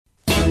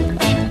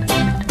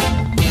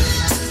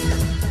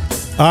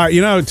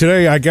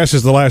Today I guess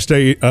is the last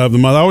day of the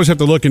month. I always have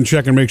to look and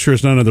check and make sure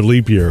it's not another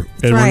leap year.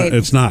 And right.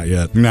 It's not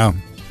yet. No.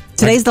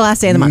 Today's the last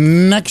day of the month.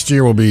 Next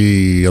year will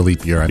be a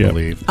leap year, I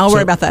believe. I'll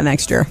worry about that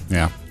next year.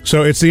 Yeah.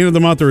 So it's the end of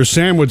the month, or as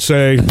Sam would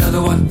say,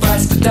 Another one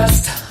bites the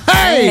dust.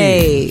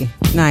 Hey!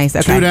 Nice.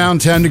 Okay. 2 down,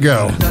 10 to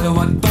go. Another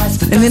one bites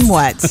the dust. And then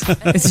what?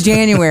 It's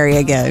January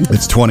again.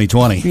 It's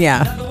 2020.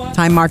 Yeah.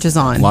 Time marches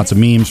on. Lots of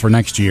memes for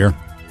next year.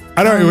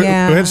 I don't. We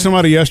yeah. had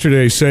somebody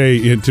yesterday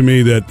say to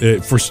me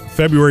that for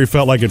February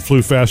felt like it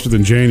flew faster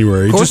than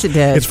January. Of course it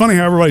did. It's funny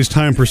how everybody's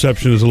time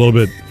perception is a little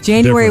bit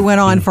January different.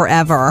 went on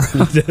forever.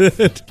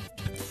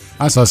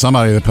 I saw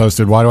somebody that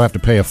posted, why do I have to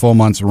pay a full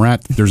month's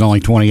rent if there's only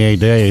 28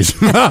 days?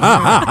 Good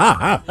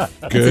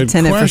a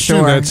tenant for question.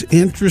 sure. That's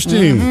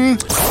interesting.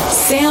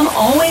 Sam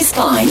always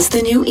finds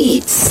the new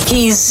eats.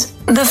 He's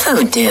the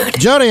food dude.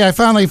 Jody, I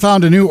finally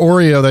found a new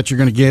Oreo that you're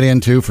going to get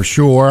into for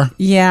sure.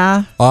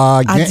 Yeah.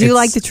 I do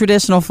like the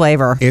traditional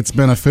flavor. It's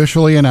been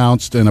officially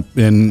announced, and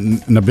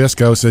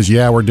Nabisco says,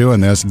 yeah, we're doing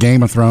this.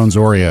 Game of Thrones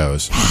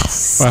Oreos.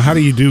 Well, how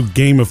do you do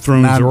Game of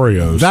Thrones Now,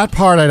 Oreos? That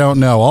part I don't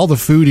know. All the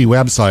foodie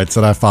websites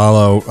that I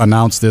follow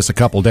announced this a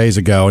couple days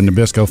ago, and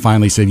Nabisco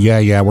finally said,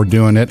 yeah, we're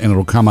doing it, and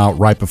it'll come out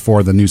right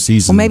before the new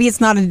season. Well, maybe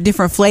it's not a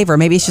different flavor.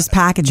 Maybe it's just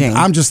packaging.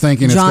 I'm just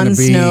thinking it's going to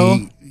be...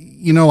 Snow.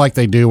 Like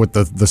they do with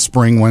the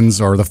spring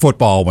ones or the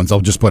football ones.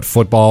 They'll just put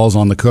footballs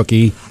on the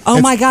cookie. Oh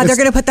my God, they're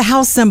going to put the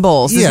house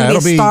symbols. There's going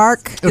to be a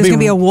Stark. There's going to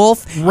be a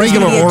wolf. There's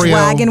going to be a Oreo.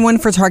 dragon one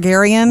for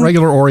Targaryen.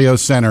 Regular Oreo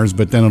centers,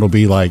 but then it'll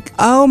be like...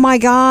 Oh my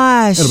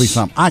gosh. It'll be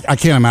something. I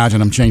can't imagine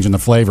them changing the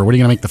flavor. What are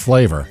you going to make the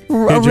flavor?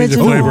 Can't change the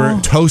flavor.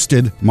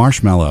 Toasted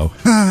marshmallow.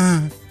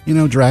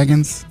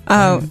 Dragons?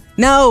 Oh,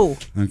 no.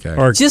 Okay.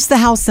 Or Just the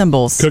house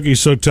symbols. cookies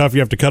so tough you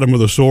have to cut them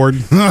with a sword.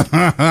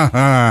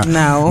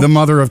 No. The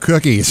mother of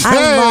cookies. I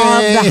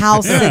love the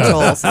house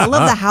sigils. I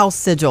love the house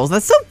sigils.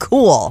 That's so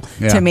cool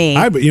to me.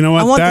 But you know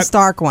what? I want the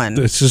Stark one.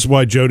 This is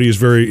why Jody is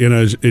very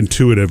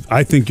intuitive.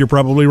 I think you're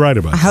probably right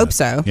about I that. hope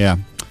so. Yeah.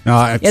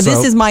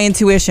 This is my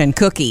intuition.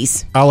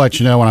 Cookies. I'll let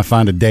you know when I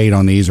find a date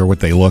on these or what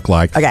they look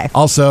like. Okay.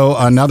 Also,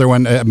 another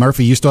one.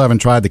 Murphy, you still haven't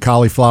tried the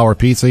cauliflower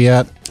pizza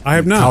yet? I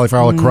have not.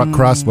 Cauliflower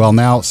crust. Well,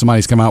 now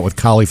somebody's come out with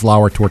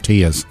cauliflower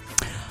tortillas.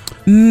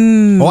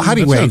 Well, how do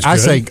you That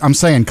sounds good. I'm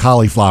saying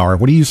cauliflower.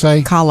 What do you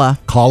say?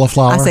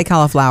 Cauliflower? I say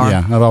cauliflower.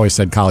 Yeah, I've always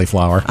said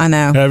cauliflower. I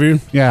know. Have you?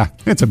 Yeah,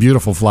 it's a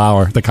beautiful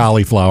flower, the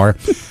cauliflower.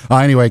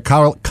 Anyway,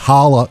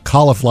 cauliflower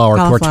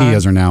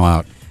tortillas are now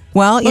out.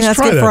 Well, Let's that's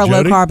try good for that, a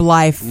low Jody. carb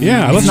life.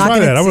 Yeah, let's try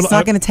that. It's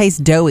not going to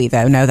taste doughy,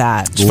 though. Know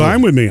that. It's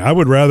fine with me. I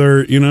would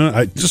rather,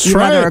 just You'd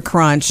try rather it. a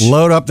crunch.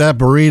 Load up that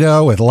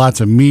burrito with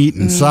lots of meat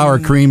and sour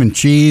cream and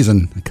cheese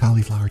and a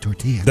cauliflower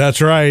tortilla.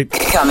 That's right.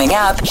 Coming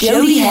up,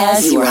 Jody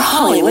has your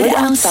Hollywood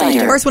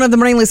Outsider. First one of the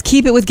morning, let's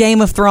keep it with Game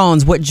of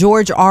Thrones. What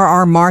George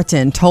R.R.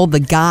 Martin told the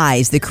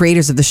guys, the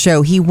creators of the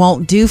show, he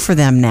won't do for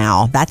them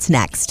now. That's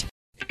next.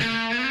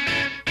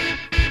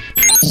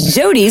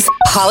 Jody's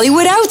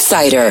Hollywood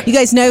Outsider. You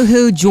guys know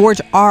who George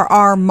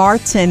R.R.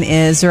 Martin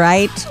is,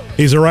 right?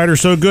 He's a writer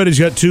so good, he's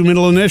got 2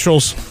 middle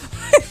initials.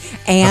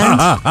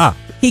 And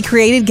he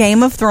created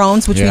Game of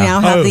Thrones, which we Yeah.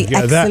 now have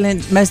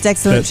most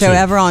excellent that's show it.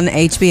 ever on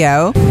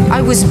HBO.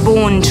 I was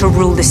born to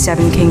rule the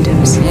 7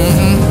 kingdoms.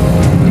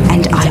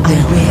 And I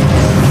will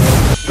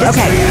win.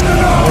 Okay.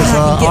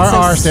 Does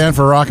RR stand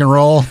for rock and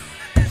roll?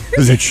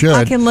 As it should.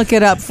 I can look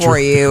it up for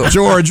you.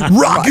 George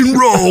Rock and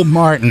Roll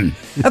Martin.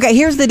 Okay,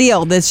 here's the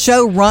deal. The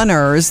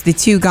showrunners, the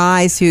 2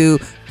 guys who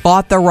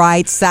bought the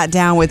rights, sat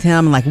down with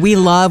him, like, we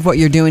love what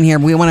you're doing here.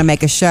 We want to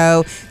make a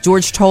show.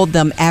 George told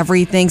them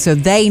everything, so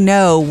they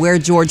know where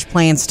George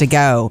plans to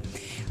go.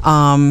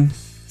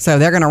 So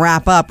they're going to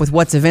wrap up with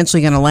what's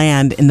eventually going to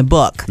land in the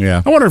book.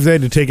 Yeah. I wonder if they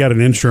had to take out an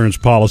insurance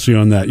policy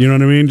on that. You know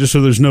what I mean? Just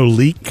so there's no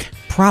leak.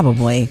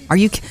 Probably. Are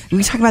we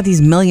talking about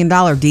these $1 million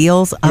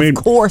deals? Of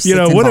course, it's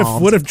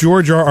involved. what if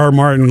George R.R.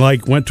 Martin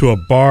went to a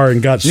bar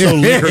and got so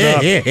liquored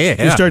up,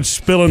 he starts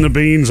spilling the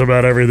beans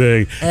about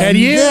everything. And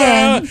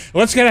then-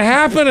 what's going to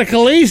happen to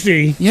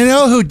Khaleesi? You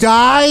know who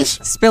dies?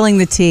 Spilling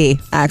the tea,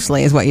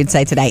 actually, is what you'd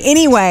say today.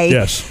 Anyway,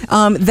 Yes.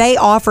 They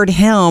offered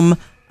him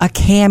a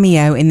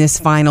cameo in this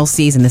final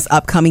season, this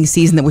upcoming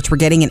season, which we're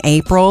getting in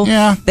April.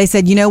 Yeah. They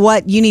said, you know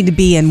what? You need to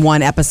be in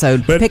one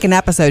episode. But pick an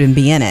episode and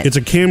be in it. It's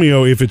a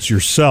cameo if it's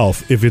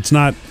yourself. If it's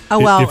not, Oh,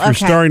 well, if you're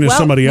okay. starring as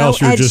somebody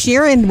else, you're Ed just...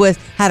 Sheeran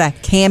had a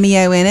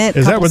cameo in it.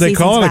 Is that what they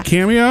call it, a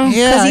cameo?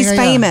 Because he's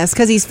famous.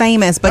 Because he's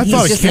famous, but I he's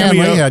thought just Stan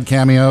Lee had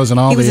cameos in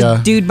all he was the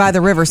a dude by the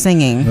river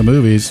singing. the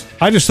movies.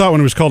 I just thought when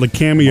it was called a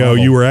cameo,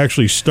 you were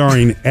actually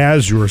starring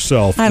as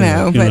yourself. I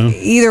know, you but know?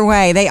 either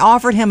way, they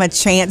offered him a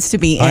chance to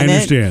be in it. I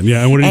understand.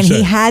 Yeah, and what did he say?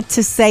 he had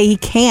to say he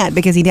can't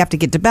because he'd have to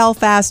get to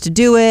Belfast to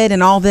do it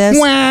and all this.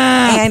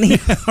 And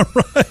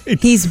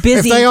he's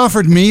busy. If they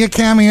offered me a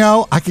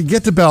cameo, I could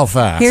get to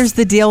Belfast. Here's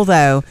the deal,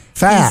 though.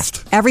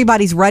 Fast.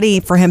 Everybody's ready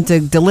for him to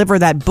deliver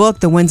that book,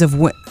 The Winds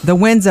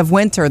of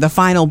Winter, the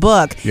final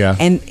book. Yeah.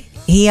 And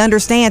he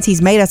understands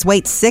he's made us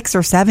wait 6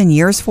 or 7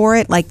 years for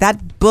it. Like,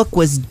 that book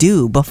was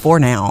due before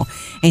now,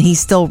 and he's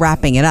still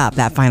wrapping it up,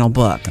 that final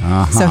book.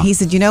 So he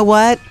said, you know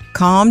what?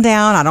 Calm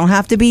down. I don't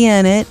have to be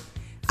in it.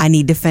 I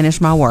need to finish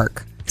my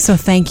work. So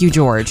thank you,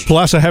 George.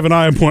 Plus, I have an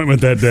eye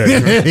appointment that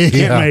day.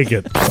 Can't make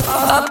it.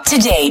 Up to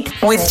date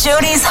with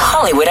Jody's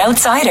Hollywood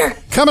Outsider.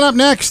 Coming up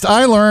next,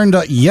 I learned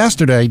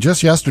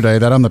just yesterday,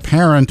 that I'm the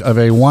parent of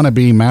a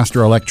wannabe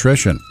master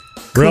electrician.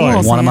 Really?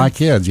 Cool, One of Sam. my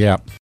kids, yeah.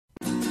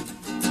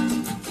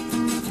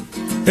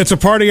 It's a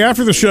party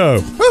after the show.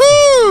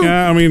 Woohoo!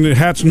 Yeah, I mean,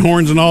 hats and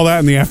horns and all that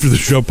in the After the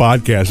Show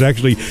podcast.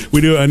 Actually, we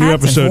do a new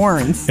Hats and episode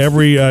horns.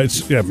 every.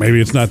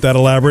 Maybe it's not that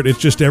elaborate. It's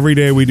just every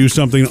day we do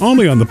something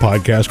only on the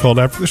podcast called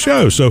After the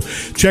Show. So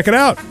check it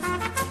out.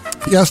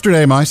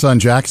 Yesterday, my son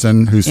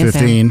Jackson, who's Yes,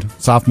 15,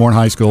 sophomore in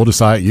high school,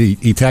 decided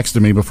he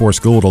texted me before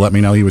school to let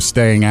me know he was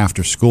staying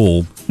after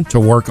school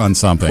to work on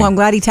something. Well, I'm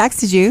glad he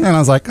texted you. And I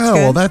was like, oh,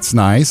 well, that's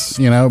nice.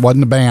 You know, it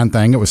wasn't a band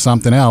thing. It was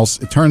something else.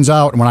 It turns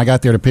out when I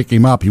got there to pick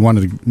him up, he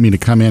wanted me to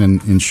come in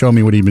and show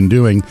me what he'd been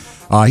doing.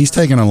 He's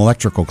taking an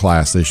electrical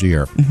class this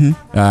year.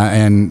 Mm-hmm.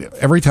 And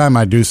every time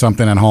I do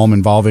something at home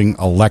involving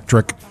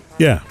electric,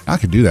 Yeah. I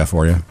could do that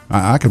for you.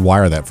 I could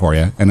wire that for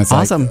you. And it's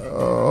Awesome. like,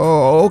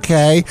 oh,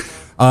 okay.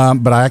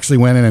 But I actually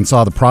went in and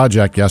saw the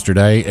project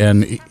yesterday,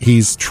 and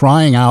he's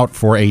trying out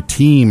for a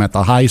team at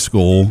the high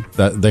school.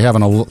 That they have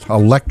an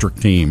electric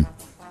team.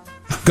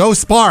 Go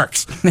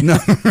Sparks! No.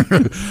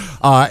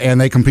 And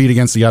they compete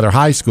against the other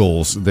high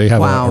schools. They have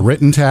Wow. a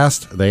written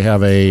test. They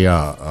have a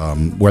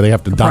where they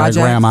have to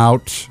diagram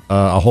out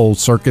a whole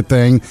circuit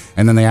thing,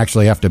 and then they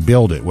actually have to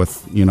build it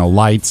with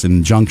lights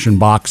and junction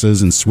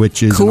boxes and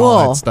switches and all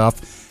Cool. that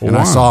stuff. And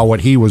Wow. I saw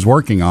what he was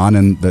working on,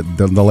 and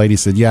the lady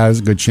said, yeah, there's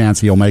a good chance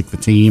he'll make the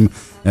team,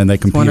 and they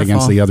compete Wonderful.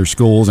 against the other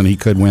schools, and he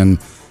could win,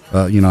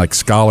 like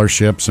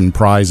scholarships and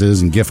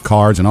prizes and gift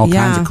cards and all kinds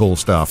Yeah. of cool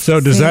stuff. So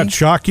does that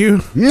shock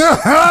you?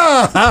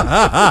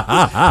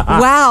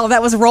 Wow,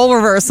 that was role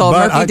reversal.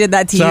 But Murphy did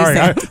that to Sorry,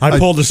 you, Sam. I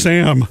pulled a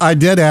Sam. I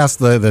did ask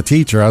the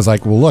teacher, I was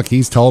like, well, look,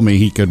 he's told me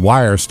he could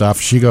wire stuff.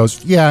 She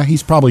goes, yeah,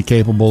 he's probably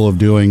capable of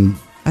doing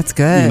That's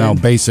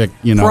good. basic,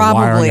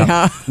 Probably,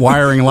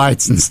 wiring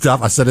lights and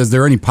stuff. I said, is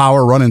there any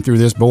power running through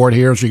this board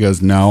here? She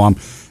goes, no, I'm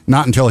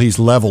not until he's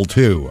level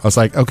 2. I was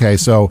like, okay,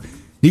 so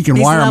he can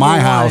He's wire my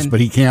level house, 1. but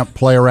he can't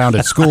play around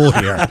at school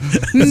here.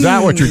 Is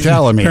that what you're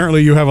telling me?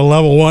 Apparently, you have a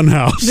level 1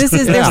 house.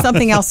 There's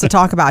something else to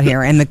talk about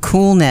here, and the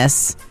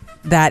coolness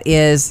that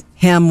is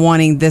him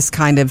wanting this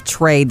kind of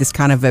trade, this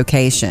kind of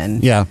vocation.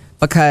 Yeah.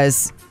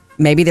 Because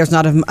maybe there's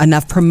not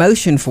enough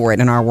promotion for it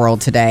in our world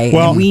today.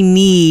 Well, and we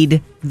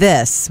need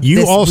this. You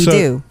we also,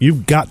 do.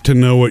 you've got to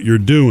know what you're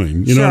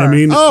doing. You know what I Sure.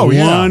 mean? Oh,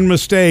 yeah. One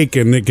mistake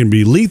and it can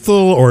be lethal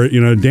or,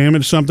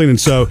 damage something. And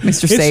so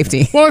Mr. it's-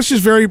 Safety. Well, it's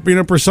just very,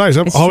 precise.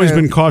 I've It's always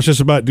true. been cautious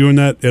about doing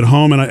that at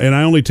home. And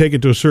I only take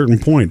it to a certain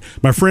point.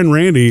 My friend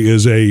Randy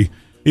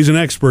he's an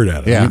expert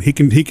at it. Yeah. I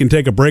mean, he can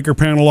take a breaker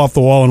panel off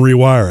the wall and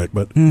rewire it,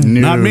 but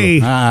not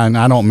me.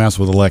 I don't mess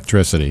with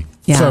electricity.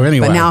 Yeah, So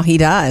anyway. but now he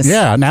does.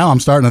 Yeah, now I'm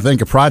starting to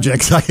think of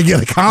projects I could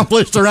get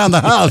accomplished around the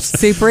house.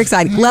 Super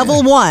exciting.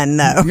 Level 1,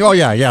 though. Oh,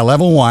 yeah,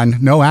 level 1.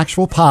 No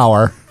actual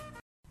power.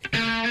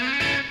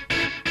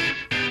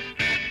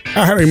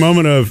 I had a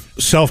moment of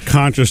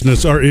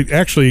self-consciousness, or it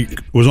actually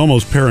was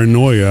almost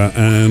paranoia,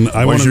 and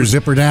I Was wanted your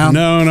zipper down?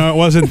 No, it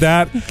wasn't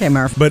that. Okay,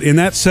 Murph. But in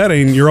that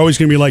setting, you're always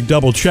going to be like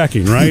double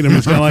checking, right? I mean,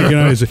 it's kind of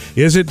like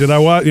is it? Did I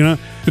what?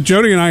 But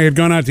Jody and I had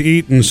gone out to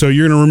eat, and so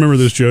you're going to remember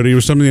this, Jody. It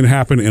was something that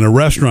happened in a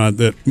restaurant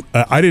that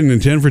I didn't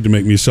intend for it to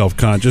make me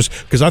self-conscious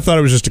because I thought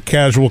it was just a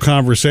casual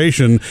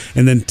conversation,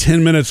 and then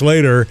 10 minutes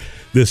later.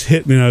 This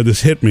hit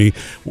me.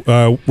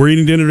 We're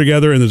eating dinner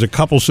together, and there's a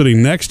couple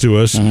sitting next to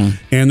us, and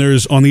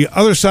there's on the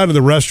other side of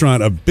the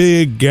restaurant a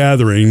big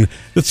gathering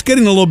that's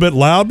getting a little bit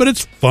loud, but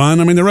it's fun.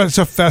 I mean, it's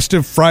a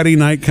festive Friday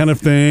night kind of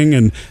thing,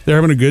 and they're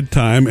having a good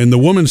time. And the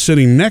woman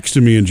sitting next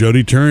to me and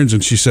Jody turns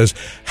and she says,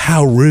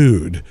 "How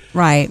rude!"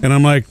 Right. And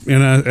I'm like,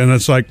 and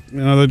it's like,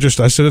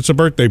 I said it's a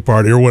birthday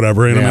party or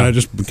whatever, and Yeah. I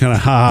just kind of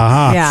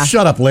ha. Yeah.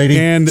 Shut up, lady.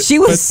 And She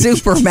was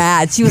super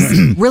mad. She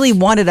was really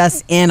wanted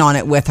us in on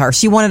it with her.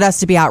 She wanted us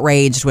to be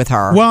outraged with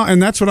her. Well, and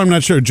that's what I'm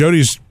not sure.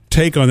 Jody's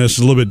take on this is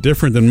a little bit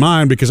different than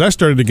mine because I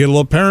started to get a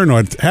little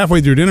paranoid.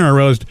 Halfway through dinner, I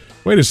realized,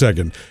 wait a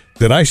second.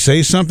 Did I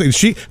say something?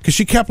 Because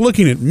she kept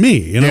looking at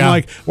me. And Yeah. I'm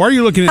like, why are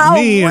you looking at How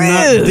me and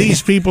not rude.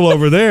 these people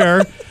over there?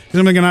 'Cause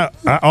I'm thinking,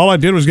 all I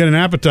did was get an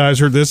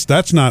appetizer.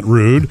 That's not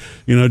rude.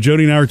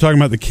 Jody and I were talking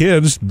about the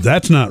kids.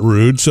 That's not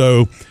rude.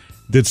 So...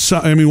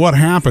 what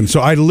happened?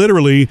 So I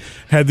literally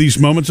had these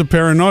moments of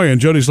paranoia,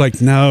 and Jody's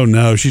like, "No,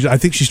 I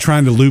think she's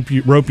trying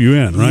to rope you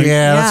in, right?"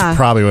 Yeah, Yeah. that's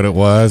probably what it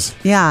was.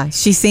 Yeah,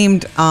 she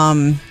seemed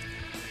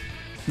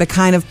the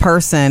kind of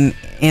person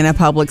in a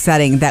public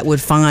setting that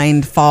would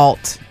find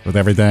fault. With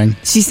everything.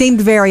 She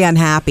seemed very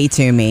unhappy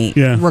to me,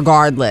 Yeah.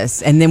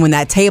 regardless. And then when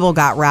that table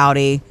got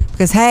rowdy, because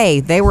Because, hey,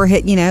 they were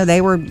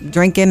they were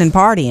drinking and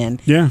partying.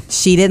 Yeah.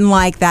 She didn't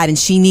like that, and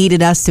she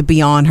needed us to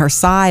be on her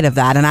side of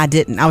that, and I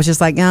didn't. I was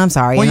just like, no, I'm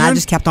sorry. Well, and I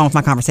just kept on with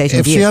my conversation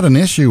If with she you. had an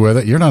issue with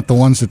it, you're not the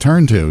ones to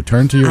turn to.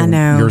 Turn to I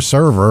know. your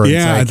server and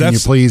Yeah, say, can you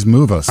that's- please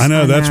move us? I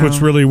know that's know.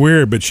 what's really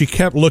weird, but she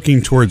kept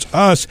looking towards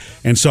us,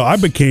 and so I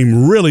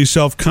became really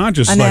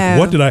self-conscious. I Like, know.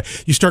 what did I?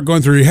 You start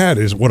going through your head: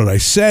 what did I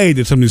say?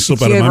 Did something slip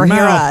Did out you of my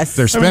overhear mouth? us?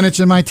 There's spinach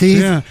in my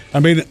teeth. Yeah, I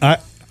mean,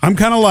 I'm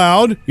kind of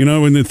loud,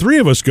 when the three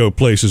of us go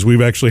places.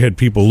 We've actually had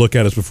people look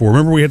at us before.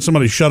 Remember, we had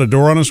somebody shut a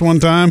door on us one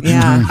time.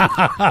 Yeah.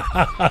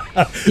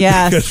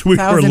 Yes. Because we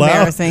that were was loud.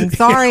 embarrassing.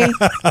 Sorry.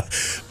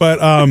 But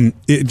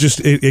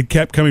it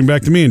kept coming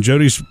back to me, and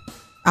Jody's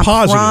I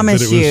positive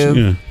promise that it was.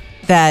 you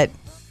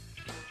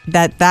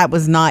that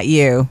was not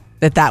you.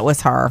 That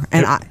was her.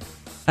 And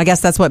I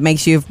guess that's what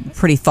makes you a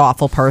pretty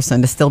thoughtful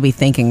person to still be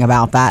thinking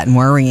about that and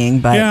worrying.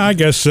 But Yeah, I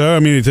guess so. I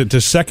mean, to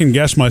second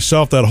guess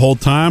myself that whole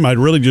time, I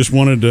really just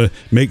wanted to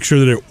make sure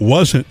that it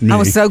wasn't me. I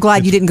was so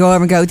glad you didn't go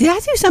over and go, did I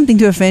do something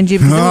to offend you?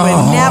 Because we would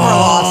have never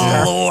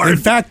lost her. In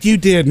fact, you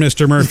did,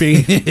 Mr.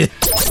 Murphy.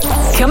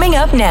 Coming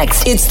up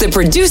next, it's the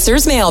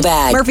producer's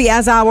mailbag. Murphy,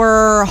 as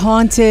our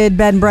haunted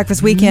bed and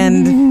breakfast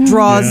weekend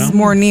draws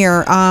more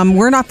near,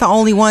 we're not the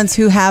only ones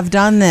who have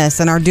done this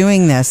and are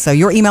doing this. So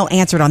your email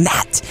answered on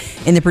that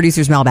in the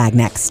producer's mailbag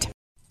next.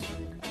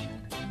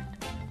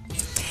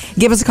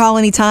 Give us a call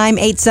anytime,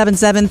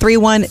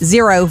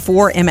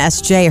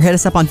 877-310-4MSJ, or hit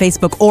us up on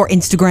Facebook or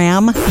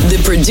Instagram.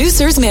 The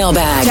producer's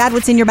mailbag. Chad,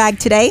 what's in your bag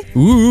today?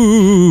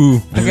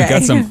 Ooh, we've Okay.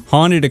 got some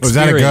haunted Was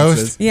that a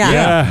experiences. ghost?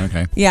 Yeah.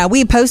 Okay. Yeah,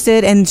 we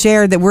posted and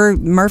shared that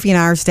Murphy and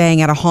I are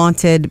staying at a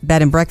haunted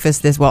bed and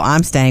breakfast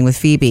I'm staying with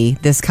Phoebe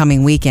this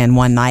coming weekend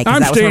one night. 'cause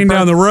I'm that was her staying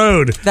down the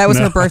road. That was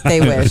No. her birthday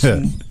wish.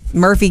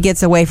 Murphy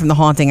gets away from the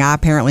haunting. I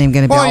apparently am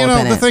going to be Well, all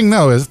up in the it. thing,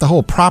 though, is the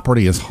whole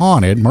property is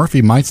haunted.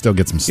 Murphy might still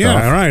get some stuff.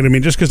 Yeah, all right. I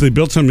mean, just because they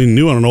built something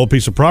new on an old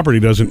piece of property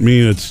doesn't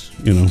mean it's,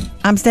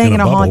 I'm staying in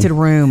a bubble. haunted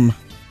room.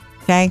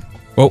 Okay?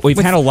 Well, we've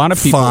had a lot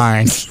of people.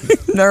 Fine.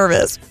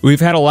 Nervous.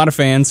 We've had a lot of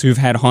fans who've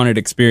had haunted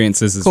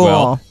experiences as Cool.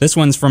 well. This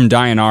one's from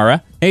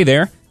Dianara. Hey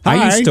there. I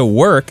Hi. used to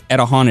work at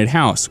a haunted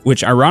house,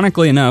 which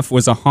ironically enough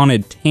was a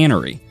haunted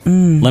tannery.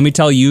 Let me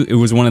tell you, it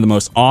was one of the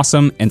most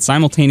awesome and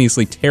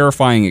simultaneously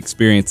terrifying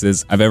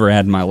experiences I've ever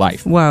had in my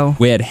life. Whoa.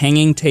 We had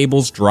hanging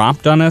tables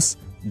dropped on us,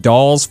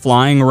 dolls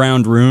flying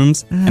around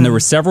rooms, and there were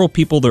several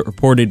people that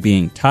reported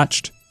being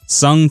touched,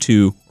 sung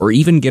to, or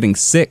even getting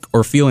sick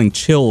or feeling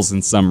chills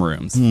in some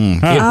rooms.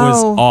 It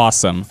was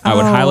awesome. I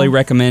would highly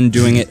recommend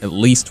doing it at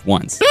least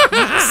once.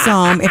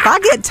 If I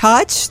get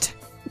touched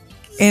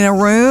in a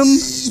room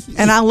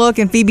and I look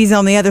and Phoebe's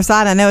on the other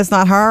side, I know it's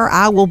not her,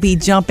 I will be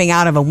jumping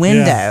out of a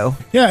window.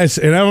 Yeah,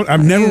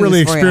 I've never News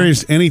really for ya.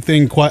 experienced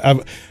anything quite.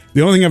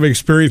 The only thing I've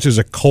experienced is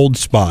a cold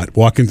spot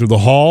walking through the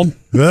hall.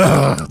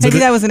 Maybe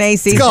that was an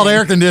AC. It's called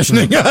air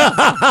conditioning.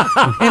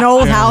 In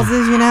old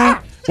houses,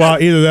 Well,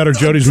 either that or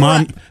Jody's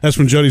mom. That's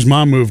when Jody's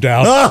mom moved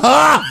out. No,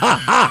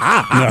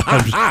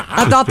 I'm just-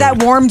 I thought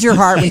that warmed your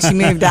heart when she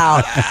moved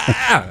out.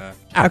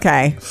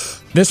 Okay.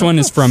 This one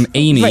is from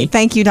Amy. Wait,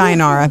 thank you,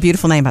 Dianara.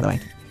 Beautiful name, by the way.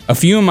 A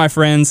few of my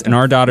friends and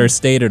our daughter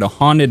stayed at a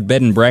haunted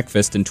bed and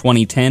breakfast in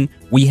 2010.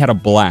 We had a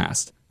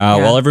blast.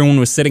 While everyone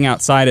was sitting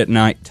outside at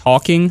night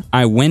talking,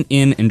 I went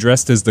in and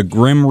dressed as the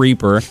Grim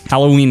Reaper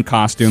Halloween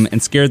costume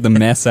and scared the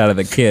mess out of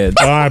the kids.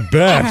 I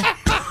bet.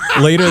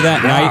 Later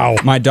that Wow.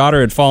 night, my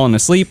daughter had fallen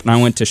asleep and I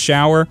went to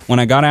shower. When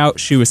I got out,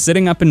 she was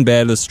sitting up in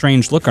bed with a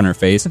strange look on her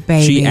face.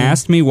 Baby. She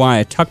asked me why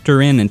I tucked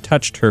her in and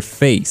touched her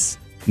face.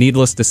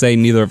 Needless to say,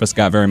 neither of us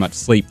got very much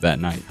sleep that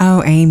night.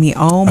 Oh, Amy.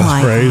 Oh,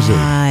 my crazy.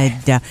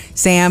 God.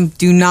 Sam,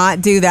 do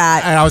not do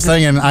that. And I was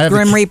thinking, I have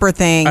Grim the, Reaper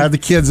thing. I have the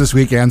kids this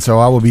weekend, so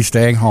I will be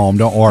staying home.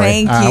 Don't worry.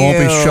 Thank I won't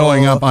be you.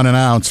 showing up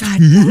unannounced. Thank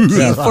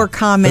you for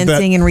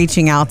commenting and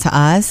reaching out to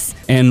us.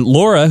 And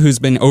Laura, who's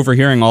been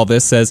overhearing all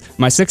this, says,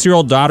 my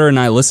 6-year-old daughter and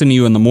I listen to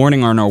you in the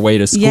morning on our way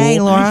to school. Yay,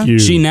 Laura. Thank you.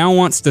 She now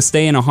wants to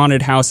stay in a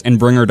haunted house and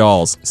bring her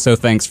dolls. So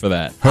thanks for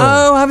that.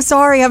 Oh, I'm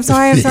sorry.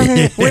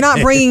 We're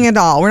not bringing a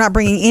doll. We're not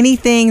bringing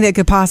anything that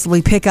could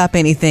possibly pick up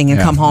anything and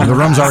come home. The with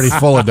room's us. already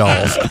full of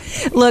dolls.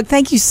 Look,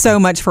 thank you so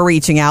much for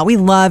reaching out. We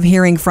love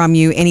hearing from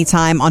you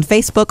anytime on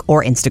Facebook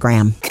or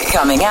Instagram.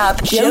 Coming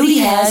up, Jody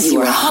has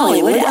your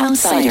Hollywood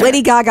Outsider.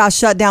 Lady Gaga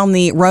shut down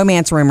the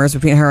romance rumors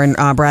between her and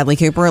Bradley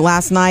Cooper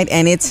last night,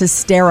 and it's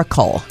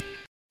hysterical.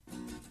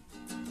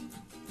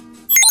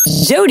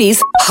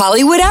 Jody's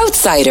Hollywood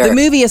Outsider. The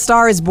movie A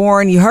Star Is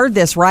Born, you heard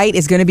this, right,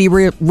 is going to be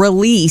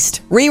re-released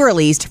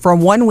for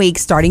 1 week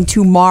starting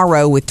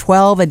tomorrow with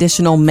 12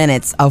 additional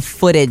minutes of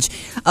footage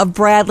of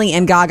Bradley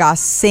and Gaga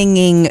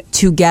singing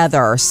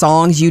together.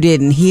 Songs you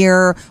didn't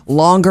hear,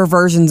 longer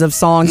versions of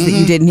songs that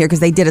you didn't hear, because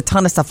they did a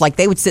ton of stuff. Like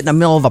they would sit in the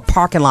middle of a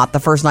parking lot the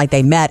first night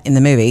they met in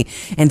the movie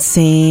and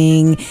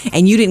sing.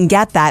 And you didn't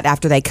get that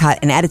after they cut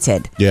and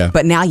edited. Yeah.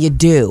 But now you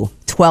do.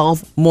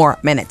 12 more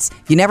minutes.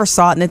 If you never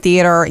saw it in the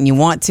theater and you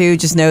want to,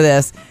 just know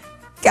this.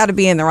 got to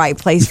be in the right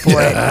place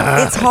for it.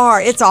 It's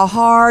hard. It's a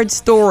hard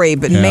story,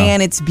 but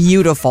man, it's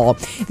beautiful.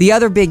 The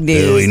other big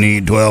news. Do we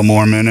need 12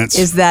 more minutes?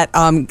 Is that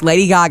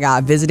Lady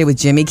Gaga visited with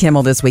Jimmy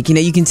Kimmel this week. You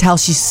know, you can tell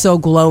she's so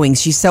glowing.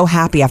 She's so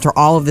happy after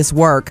all of this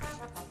work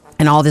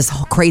and all this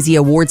crazy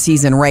award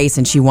season race,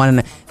 and she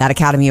won that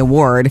Academy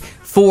Award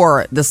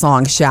for the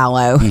song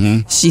Shallow.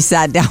 She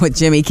sat down with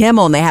Jimmy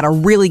Kimmel, and they had a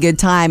really good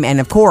time. And,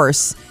 of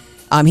course,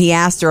 he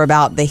asked her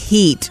about the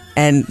heat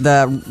and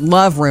the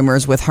love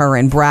rumors with her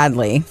and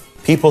Bradley.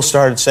 People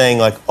started saying,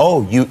 like,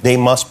 "Oh, they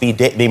must be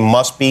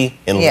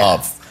in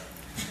love."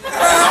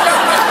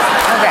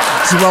 Okay.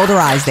 She rolled her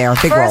eyes there.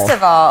 Big roll. First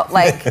of all,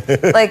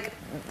 like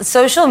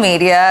social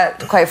media,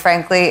 quite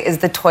frankly, is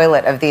the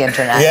toilet of the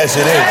internet. Yes,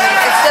 it is.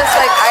 It's just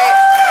like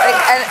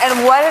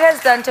and what it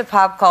has done to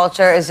pop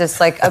culture is just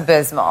like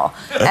abysmal.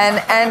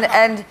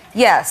 And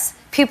yes,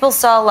 people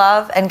saw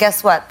love, and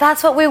guess what?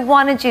 That's what we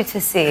wanted you to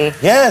see.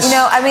 Yes. You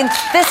know, I mean,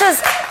 this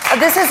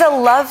is a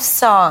love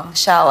song,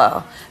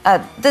 Shallow.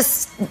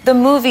 The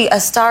movie A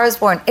Star Is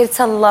Born, it's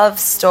a love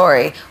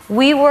story.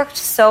 We worked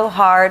so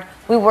hard.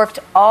 We worked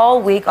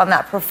all week on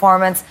that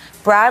performance.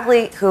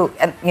 Bradley, who,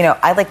 you know,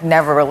 I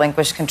never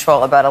relinquish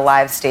control about a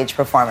live stage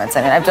performance.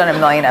 I mean, I've done a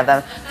million of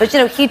them. But, you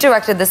know, he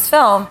directed this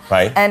film.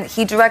 Right. And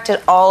he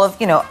directed all of,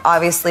 you know,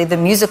 obviously the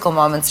musical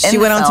moments in She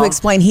the went on to film,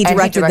 explain he and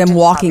directed them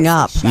walking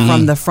up obviously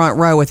from the front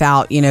row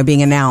without, you know,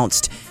 being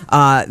announced.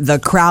 The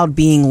crowd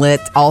being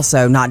lit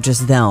also, not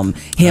just them.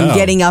 Him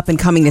getting up and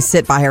coming to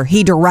sit by her.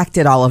 He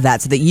directed all of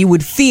that so that you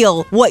would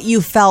feel what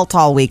you felt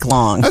all week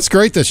long. That's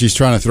great that she's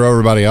trying to throw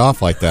everybody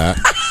off like that.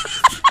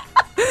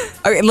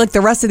 Okay, look, the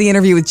rest of the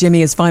interview with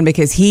Jimmy is fun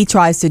because he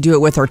tries to do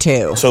it with her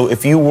too. So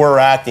if you were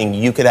acting,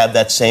 you could have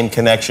that same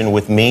connection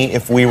with me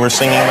if we were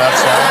singing that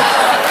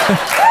song.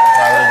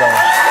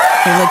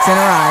 He looks in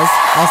her eyes,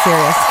 all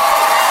serious.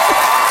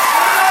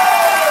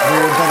 We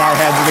would put our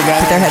heads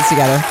together. Put their heads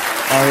together.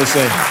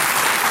 Obviously.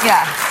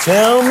 Yeah.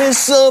 Tell me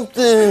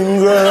something,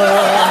 girl.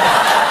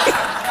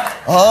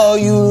 Are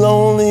you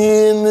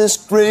lonely in this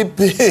great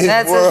big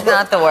That's world?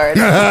 not the word.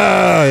 Oh,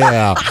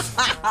 yeah.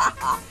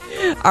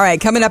 All right,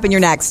 coming up in your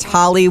next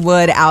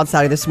Hollywood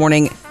Outsider this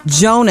morning,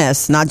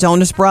 Jonas, not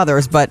Jonas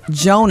Brothers, but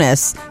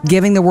Jonas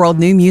giving the world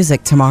new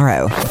music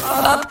tomorrow.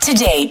 Up to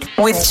date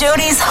with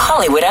Jody's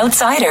Hollywood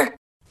Outsider.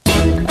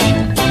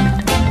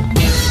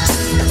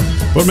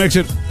 What makes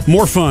it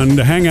more fun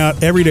to hang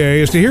out every day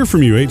is to hear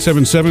from you.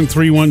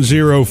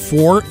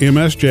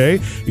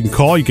 877-310-4MSJ. You can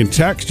call, you can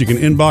text, you can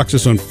inbox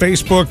us on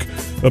Facebook.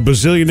 A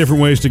bazillion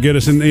different ways to get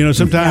us. And, you know,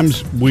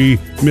 sometimes we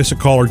miss a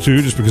call or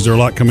two just because there are a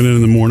lot coming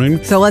in the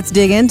morning. So let's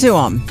dig into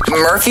them.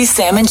 Murphy,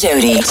 Sam, and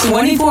Jody.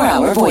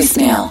 24-hour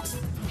voicemail.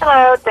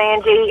 Hello, it's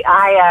Angie.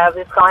 I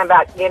was calling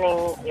about getting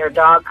your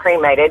dog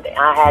cremated.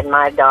 I had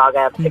my dog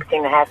of 16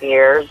 and a half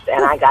years,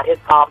 and I got his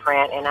paw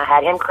print, and I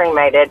had him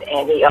cremated,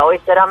 and he always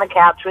sat on the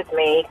couch with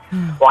me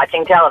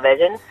watching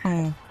television.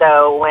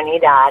 So when he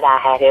died, I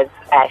had his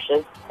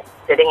ashes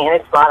sitting in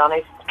his spot on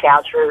his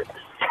couch for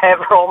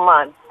several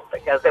months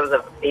because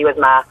he was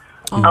my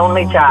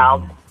only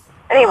child.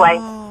 Anyway,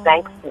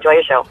 thanks. Enjoy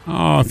your show.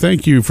 Oh,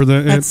 thank you for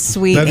that. That's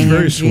sweet, That's Angie.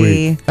 very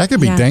sweet. That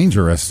could be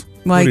dangerous.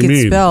 Well, What you do could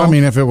you mean? spill. I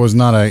mean, if it was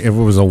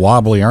a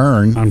wobbly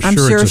urn. I'm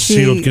sure it's a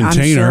sealed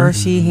container. I'm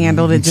sure she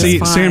handled it just See,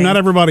 fine. Sam, not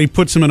everybody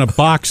puts them in a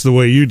box the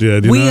way you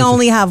did. You We know?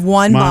 only have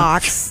one My-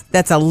 box.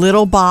 That's a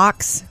little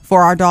box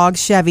for our dog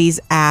Chevy's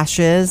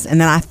ashes.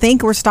 And then I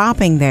think we're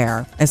stopping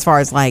there as far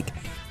as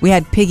we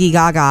had Piggy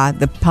Gaga,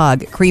 the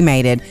pug,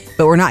 cremated,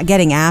 but we're not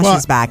getting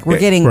ashes back. We're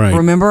getting, right.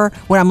 remember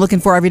what I'm looking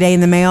for every day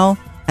in the mail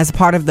as a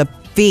part of the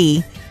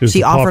fee? Is She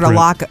the paw offered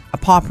print. a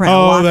paw print, a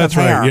Oh, lock that's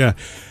of hair. right. Yeah.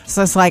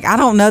 So it's I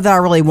don't know that I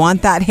really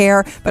want that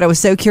hair, but I was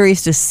so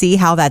curious to see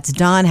how that's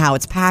done, how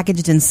it's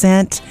packaged and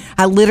sent.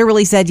 I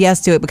literally said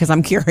yes to it because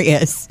I'm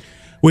curious.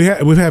 We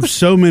have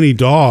so many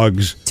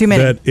dogs. Too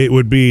many. That it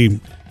would be,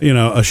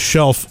 a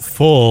shelf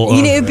full.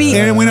 You know, it'd be-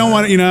 and we don't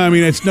want to,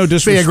 it's no Be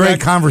disrespect. a great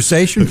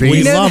conversation piece.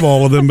 We love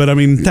all of them, but I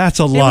mean, that's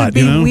a lot,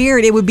 It would be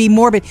weird. It would be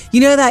morbid.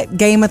 You know that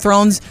Game of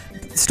Thrones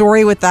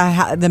story with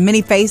the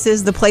many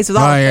faces, the place with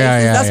all the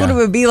faces? That's what it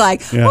would be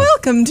like. Yeah.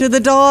 Welcome to the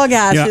dog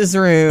ashes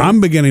room.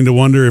 I'm beginning to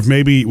wonder if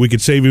maybe we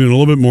could save even a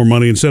little bit more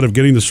money instead of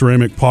getting the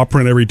ceramic paw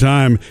print every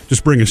time.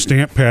 Just bring a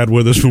stamp pad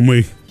with us when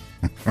we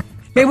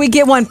Maybe we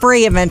get one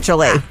free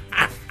eventually.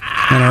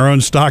 and our own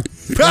stock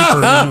paper.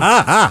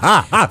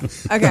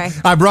 Okay.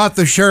 I brought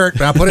the shirt,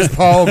 but I put his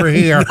paw over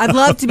here. I'd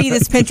love to be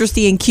this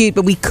Pinteresty and cute,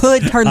 but we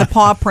could turn the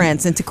paw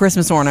prints into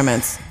Christmas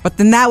ornaments. But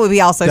then that would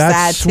be also That's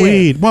sad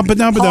sweet. too. Well, but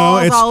no,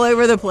 Paws it's all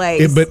over the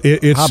place.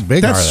 it's How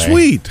big that's are they?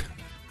 sweet.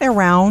 They're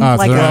round, Oh, so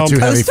like they're a not too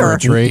heavy for coaster. a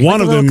tree. One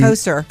Like of a little them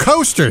coaster.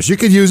 Coasters. You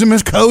could use them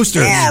as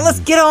coasters. Yeah, let's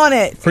get on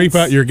it. creep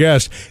out your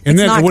guest. And It's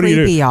then not what do you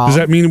creepy, do? y'all. Does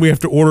that mean we have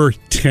to order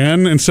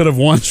 10 instead of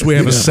one so we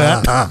have a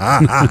set?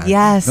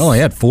 Yes. They only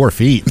had 4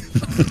 feet.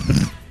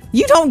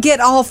 You don't get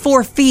all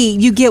 4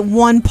 feet. You get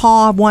one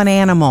paw, one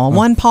animal.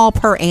 One paw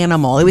per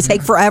animal. It would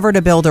take forever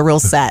to build a real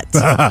set.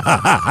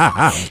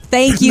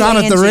 Thank you, Not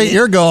Angie. at the rate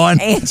you're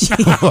going. Angie.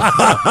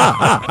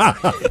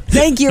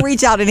 Thank you.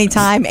 Reach out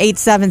anytime.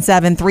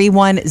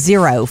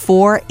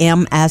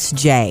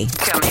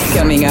 877-310-4MSJ.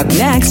 Coming up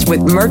next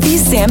with Murphy,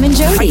 Sam, and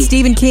Jody. Right,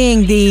 Stephen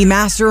King, the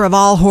master of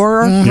all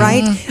horror,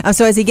 right?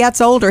 So as he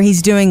gets older,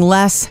 he's doing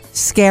less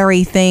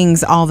scary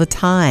things all the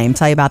time.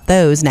 Tell you about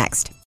those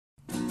next.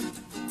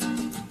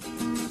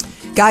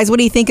 Guys, what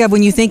do you think of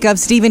when you think of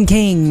Stephen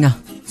King?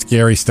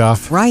 Scary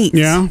stuff. Right.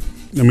 Yeah.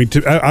 I mean,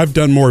 I've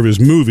done more of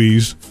his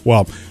movies.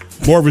 Well,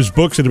 more of his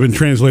books that have been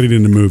translated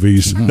into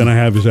movies than I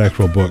have his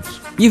actual books.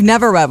 You've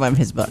never read one of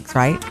his books,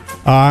 right?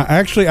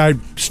 Actually, I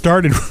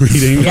started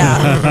reading.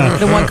 Yeah.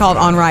 The one called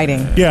On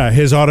Writing. Yeah,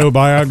 his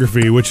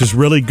autobiography, which is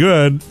really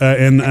good.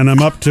 And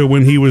I'm up to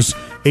when he was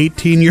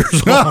 18 years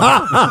old.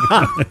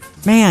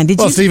 Man, did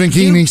you? Well, Stephen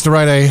King needs to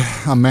write a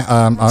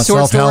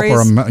self-help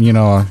or a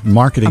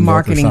marketing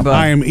book or something.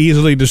 I am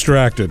easily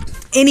distracted.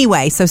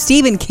 Anyway, so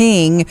Stephen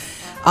King,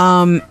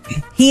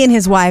 he and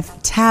his wife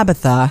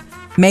Tabitha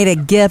made a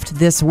gift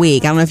this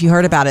week. I don't know if you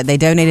heard about it. They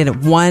donated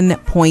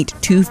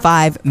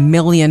 $1.25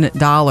 million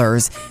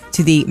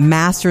to the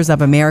Masters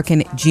of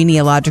American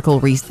Genealogical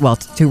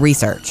to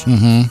research.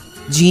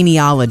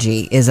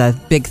 Genealogy is a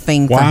big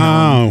thing for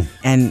him.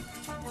 And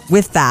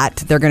with that,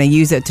 they're going to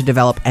use it to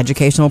develop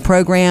educational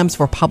programs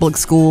for public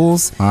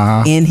schools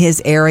in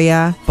his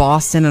area,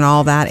 Boston and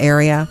all that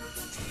area.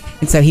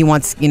 And so he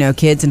wants,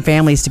 kids and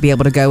families to be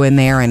able to go in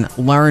there and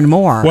learn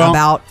more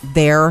about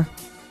their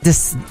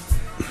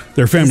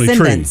family tree.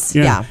 descendants.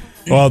 Yeah.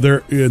 Well,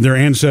 their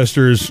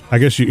ancestors. I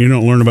guess you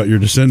don't learn about your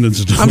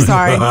descendants. I'm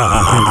sorry. You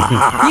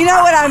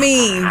know what I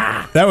mean.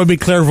 That would be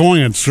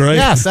clairvoyance, right?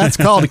 Yes, that's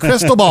called a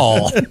crystal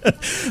ball.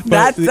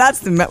 That's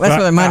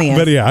where the money is.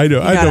 But yeah, I know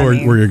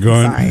where you're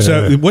going.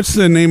 So, what's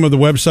the name of the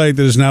website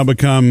that has now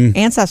become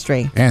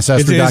Ancestry?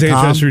 Ancestry.com. It is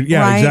Ancestry.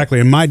 Yeah, right. Exactly.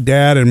 And my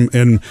dad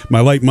and my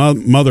late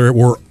mother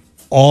were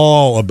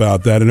all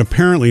about that. And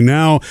apparently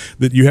now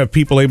that you have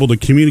people able to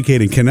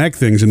communicate and connect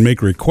things and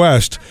make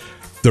requests,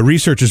 the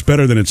research is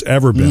better than it's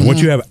ever been. What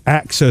you have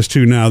access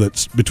to now,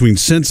 that's between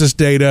census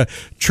data,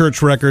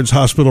 church records,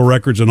 hospital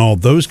records, and all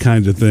those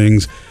kinds of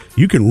things,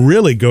 you can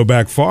really go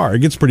back far. It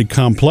gets pretty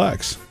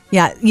complex.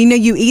 Yeah,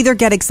 you either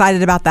get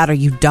excited about that or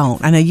you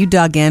don't. I know you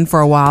dug in for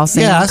a while,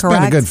 Sam, yeah, I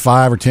spent a good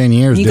 5 or 10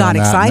 years you doing got that,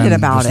 excited and then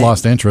about just it.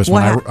 lost interest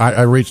when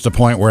I reached a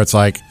point where it's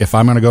like, if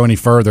I'm going to go any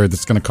further,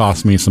 that's going to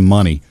cost me some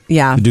money.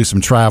 Yeah. To do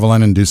some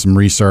traveling and do some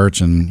research.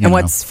 And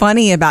what's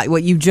funny about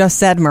what you just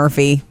said,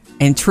 Murphy,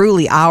 and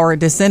truly our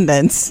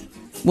descendants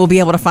will be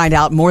able to find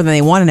out more than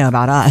they want to know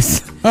about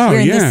us. Oh,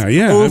 We're in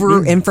this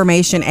over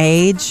information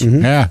age.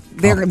 Yeah.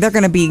 They're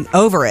going to be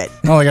over it.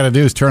 All I got to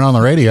do is turn on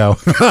the radio.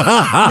 No,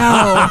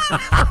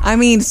 I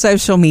mean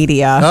social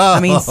media.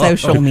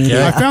 Social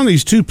media. I found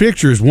these 2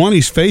 pictures. One,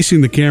 he's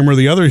facing the camera.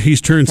 The other, he's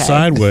turned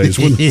sideways.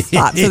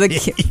 Stop.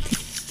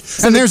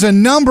 And there's a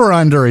number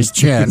under his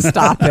chin.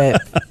 Stop it.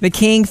 The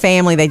King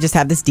family, they just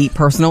have this deep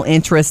personal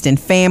interest in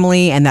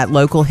family and that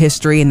local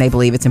history, and they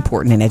believe it's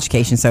important in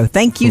education. So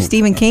thank you,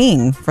 Stephen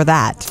King, for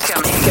that.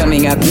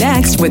 Coming up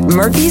next with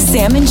Murphy,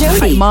 Sam, and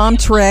Jody. A mom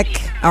trick,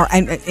 or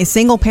a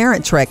single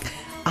parent trick.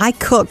 I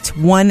cooked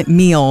one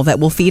meal that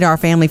will feed our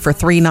family for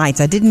 3 nights.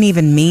 I didn't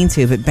even mean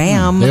to, but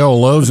bam. The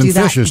old loaves and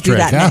fishes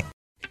trick, huh?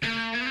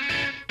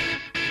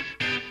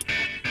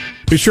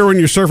 Be sure when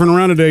you're surfing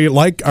around today,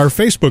 like our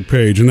Facebook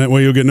page, and that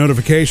way you'll get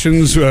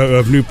notifications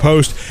of new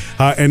posts.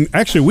 And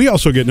actually, we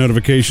also get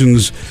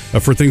notifications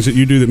for things that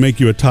you do that make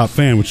you a top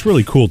fan, which is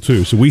really cool,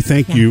 too. So we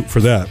thank you for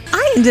that.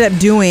 I ended up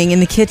doing in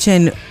the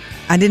kitchen,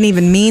 I didn't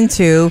even mean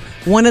to,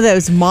 one of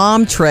those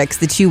mom tricks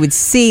that you would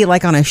see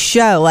like on a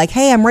show. Like,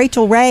 hey, I'm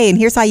Rachel Ray, and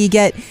here's how you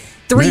get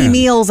 3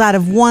 meals out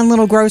of one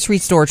little grocery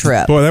store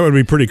trip. Boy, that would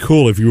be pretty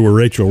cool if you were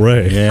Rachel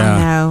Ray. Yeah. I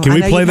know. Can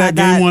we play that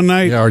game one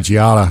night? Yeah, or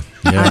Giada.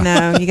 Yeah. I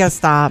know. You got to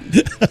stop.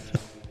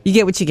 You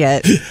get what you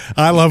get.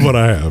 I love what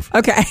I have.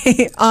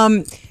 Okay.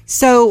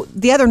 So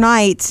the other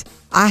night,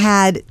 I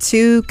had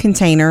 2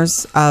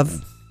 containers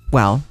of,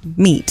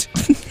 meat.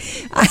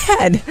 I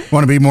had...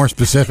 Want to be more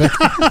specific?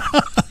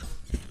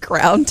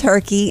 ground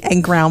turkey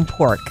and ground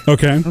pork.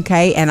 Okay.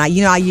 Okay. And I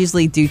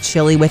usually do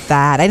chili with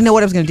that. I didn't know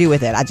what I was going to do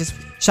with it. I just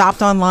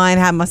shopped online,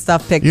 had my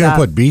stuff picked You up.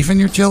 gonna put beef in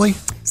your chili?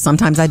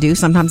 Sometimes I do,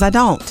 sometimes I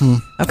don't.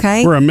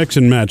 Okay. We're a mix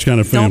and match kind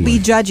of family. Don't be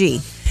judgy.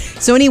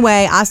 So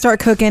anyway, I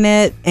start cooking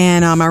it,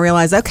 and I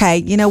realize, okay,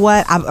 you know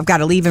what? I've got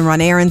to leave and run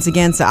errands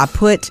again. So I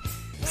put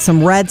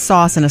some red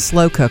sauce in a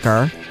slow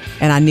cooker,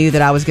 and I knew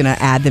that I was going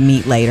to add the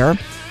meat later.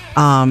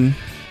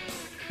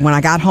 When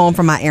I got home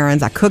from my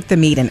errands, I cooked the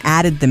meat and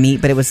added the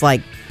meat, but it was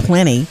like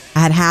plenty. I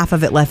had half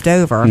of it left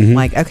over.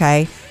 Like,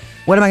 okay,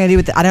 what am I going to do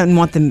with it? I didn't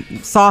want the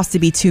sauce to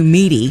be too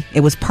meaty. It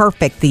was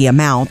perfect, the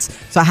amount.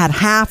 So I had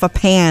half a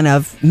pan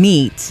of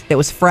meat that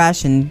was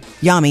fresh and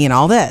yummy and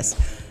all this.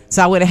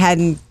 So I went ahead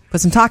and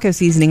put some taco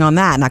seasoning on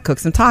that, and I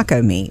cooked some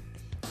taco meat.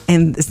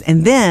 And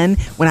then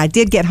when I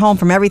did get home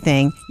from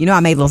everything, I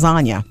made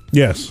lasagna.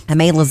 Yes. I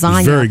made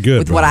lasagna Very good,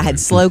 with what by I the had way.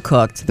 slow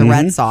cooked, the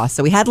red sauce.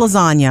 So we had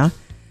lasagna.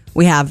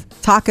 We have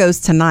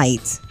tacos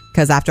tonight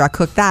because after I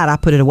cooked that, I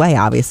put it away,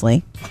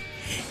 obviously.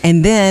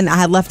 And then I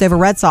had leftover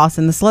red sauce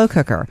in the slow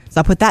cooker. So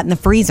I put that in the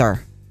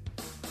freezer.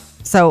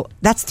 So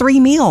that's 3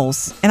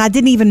 meals. And I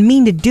didn't even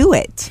mean to do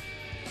it.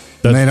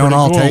 And they don't pretty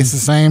all cool. taste the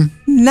same?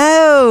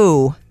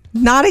 No,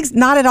 not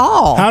at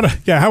all.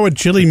 How would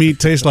chili meat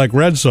taste like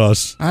red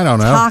sauce? I don't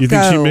know. Taco. You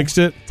think she mixed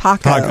it?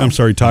 Taco. I'm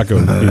sorry, taco.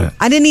 Yeah.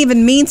 I didn't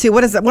even mean to.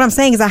 What I'm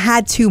saying is I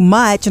had too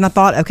much and I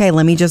thought, okay,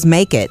 let me just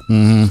make it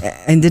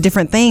and did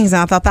different things.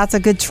 And I thought that's a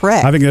good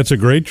trick I think that's a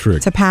great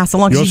trick. to pass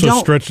along. You 'Cause also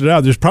stretched it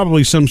out. There's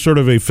probably some sort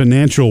of a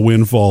financial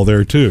windfall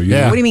there too.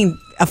 Yeah. What do you mean?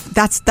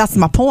 That's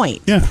my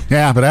point. Yeah.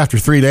 Yeah, but after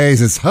 3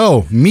 days, it's,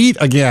 meat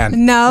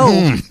again.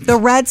 No, the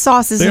red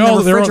sauce is in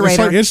the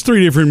refrigerator. It's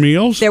 3 different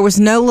meals. There was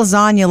no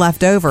lasagna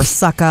left over,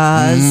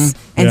 suckers.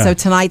 And Yeah. so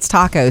tonight's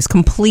tacos,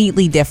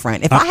 completely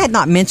different. If I had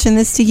not mentioned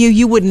this to you,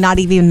 you would not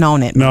even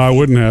known it. No, I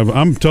wouldn't have.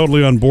 I'm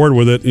totally on board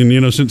with it.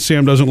 And, since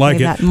Sam doesn't like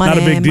Look it, at that money,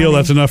 not a big deal. money.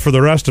 That's enough for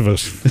the rest of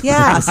us.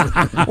 Yes.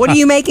 What are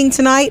you making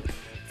tonight?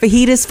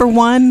 Fajitas for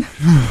one?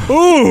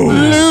 Ooh.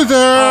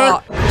 Loser!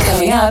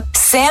 Coming up,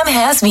 Sam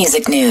has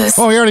music news.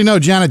 Well, we already know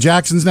Janet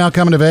Jackson's now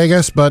coming to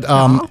Vegas, but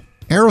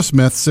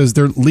Aerosmith says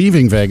they're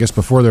leaving Vegas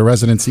before their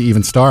residency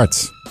even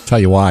starts. Tell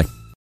you why.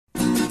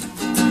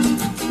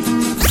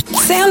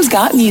 Sam's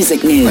got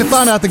music I news.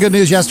 found out the good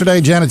news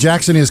yesterday. Janet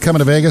Jackson is coming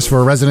to Vegas for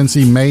a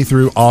residency May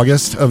through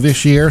August of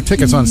this year.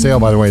 Tickets on sale,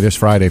 by the way, this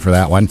Friday for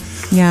that one.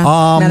 Yeah,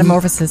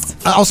 Metamorphosis.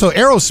 Also,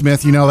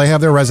 Aerosmith, they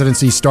have their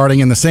residency starting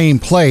in the same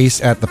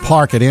place at the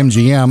park at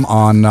MGM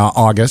on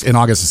August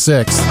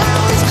 6th.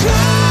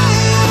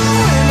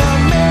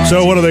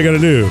 So what are they going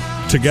to do?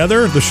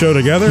 Together? The show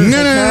together?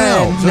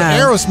 No. So No.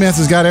 Aerosmith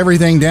has got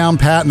everything down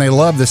pat, and they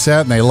love the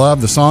set, and they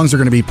love the songs they're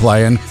going to be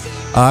playing.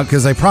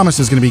 Because they promised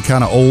it's going to be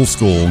kind of old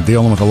school,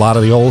 dealing with a lot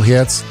of the old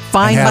hits.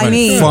 Fine and by having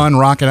me. Fun,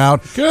 rocking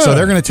out. Good. So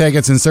they're going to take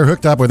it, since they're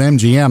hooked up with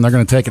MGM, they're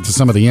going to take it to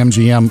some of the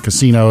MGM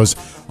casinos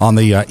on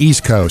the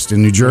East Coast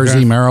in New Jersey,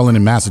 Okay. Maryland,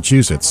 and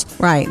Massachusetts.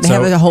 Right. They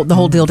So- have the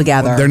whole deal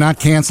together. They're not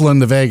canceling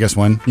the Vegas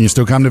one. You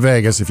still come to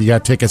Vegas if you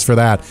got tickets for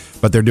that,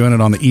 but they're doing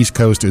it on the East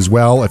Coast as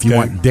well. If you Okay.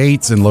 want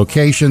dates and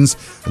locations,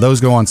 those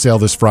go on sale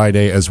this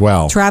Friday as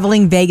well.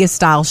 Traveling Vegas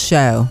style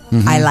show.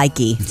 I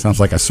likey. Sounds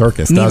like a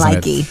circus, Me doesn't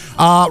likey. it?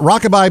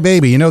 Rockabye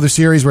Baby, the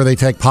series where they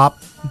take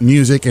pop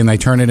music and they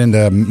turn it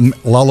into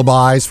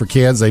lullabies for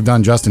kids. They've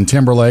done Justin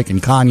Timberlake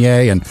and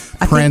Kanye and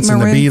I Prince think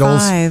and the Maroon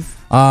Beatles.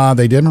 5.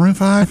 They did Maroon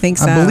 5? I think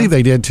so. I believe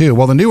they did too.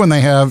 Well, the new one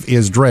they have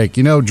is Drake.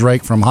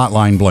 Drake from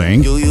Hotline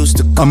Bling.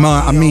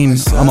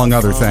 Among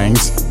other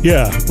things.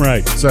 Yeah,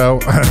 right. So,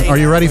 are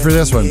you ready for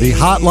this one? The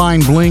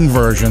Hotline Bling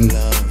version.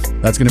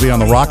 That's going to be on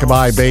the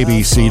Rockabye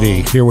Baby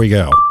CD. Here we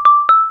go.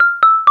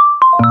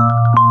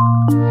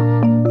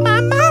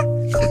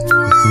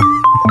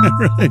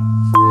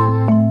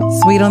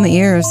 Sweet on the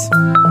ears.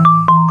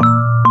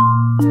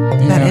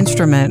 That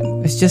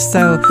instrument is just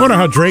so. I wonder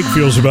how Drake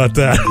feels about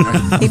that.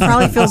 He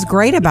probably feels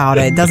great about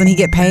it. Doesn't he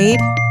get paid?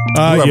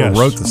 Whoever yes.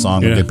 wrote the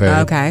song Yeah. will get paid.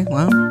 Okay,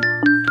 well,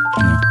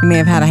 he may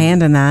have had a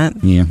hand in that.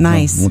 Yeah,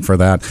 Nice. well, look for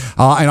that.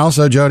 And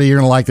also, Jody, you're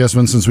going to like this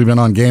one since we've been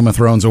on Game of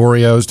Thrones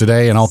Oreos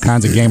today and all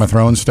kinds of Game of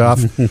Thrones stuff.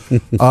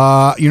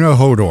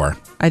 Hodor.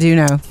 I do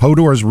know.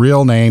 Hodor's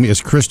real name is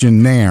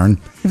Christian Nairn.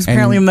 He was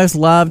apparently the most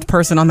loved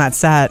person on that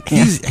set.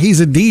 He's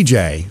a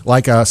DJ,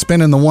 like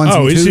spinning the ones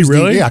Oh, and is twos. he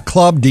really? Yeah,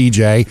 club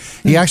DJ.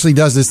 He actually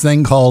does this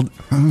thing called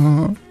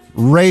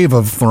Rave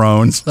of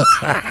Thrones.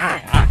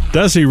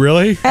 Does he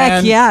really? Heck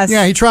And, yes.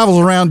 Yeah, he travels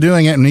around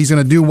doing it, and he's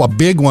going to do a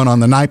big one on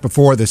the night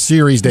before the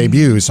series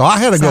debuts. So I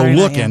had to Saturday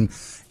go night, looking,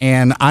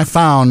 and I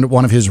found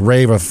one of his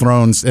Rave of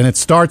Thrones, and it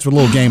starts with a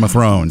little Game of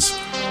Thrones.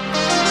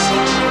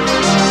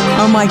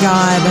 Oh my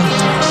God.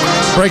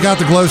 Break out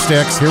the glow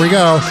sticks. Here we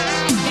go.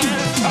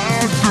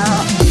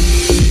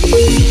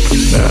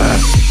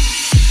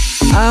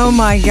 Oh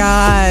my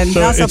God. So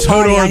That's a it's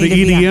party I Hodor, the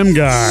need to be at. EDM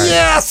guy.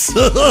 Yes!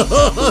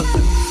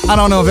 I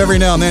don't know if every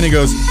now and then he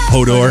goes,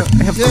 Hodor.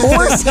 Of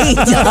course he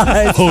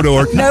does.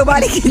 Hodor.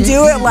 Nobody can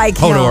do it like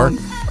Hodor. him.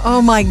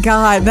 Oh my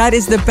God. That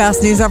is the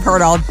best news I've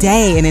heard all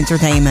day in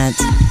entertainment.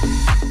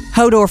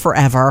 Hodor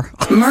forever.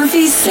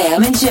 Murphy,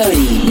 Sam, and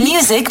Jody.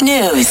 Music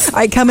news. All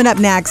right, coming up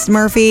next,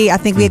 Murphy, I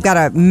think we've got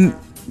a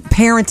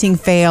parenting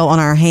fail on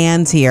our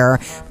hands here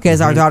because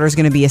our daughter's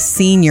going to be a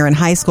senior in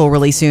high school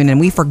really soon, and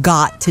we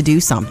forgot to do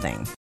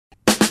something.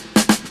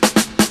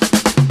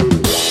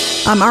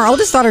 Our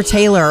oldest daughter,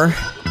 Taylor,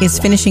 is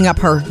finishing up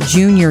her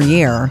junior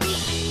year.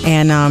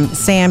 And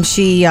Sam,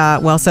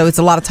 so it's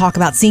a lot of talk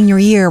about senior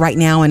year right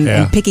now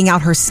and picking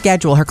out her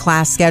schedule, her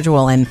class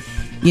schedule. And,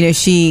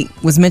 she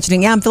was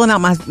mentioning, I'm filling out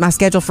my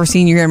schedule for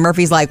senior year. And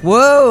Murphy's like,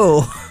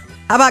 whoa,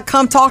 how about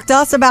come talk to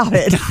us about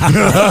it?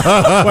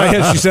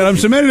 Well, she said, I'm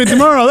submitting it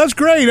tomorrow. That's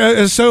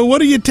great. So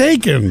what are you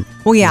taking?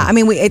 Well, yeah, I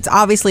mean, it's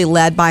obviously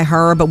led by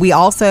her, but we're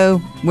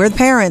the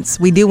parents.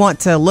 We do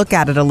want to look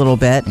at it a little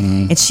bit.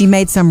 And she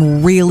made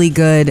some really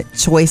good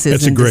choices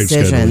That's a and great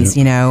decisions,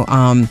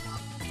 schedule,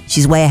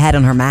 she's way ahead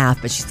on her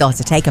math, but she still has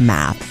to take a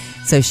math.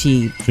 So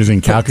she's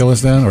in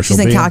calculus then, or she's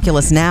in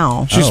calculus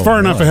now. She's far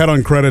enough ahead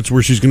on credits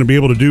where she's going to be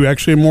able to do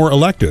actually more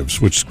electives,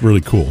 which is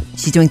really cool.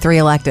 She's doing 3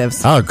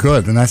 electives. Oh,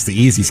 good. Then that's the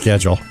easy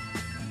schedule.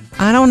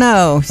 I don't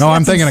know. No,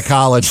 I'm thinking of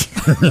college.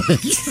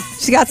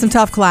 She's got some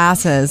tough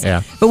classes.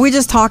 Yeah. But we're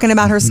just talking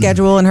about her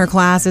schedule and her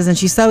classes, and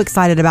she's so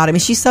excited about it. I mean,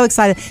 she's so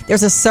excited.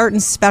 There's a certain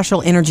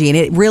special energy, and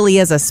it really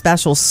is a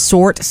special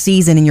sort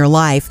season in your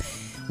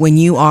life when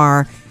you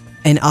are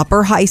in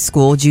upper high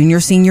school,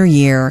 junior, senior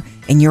year,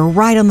 and you're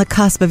right on the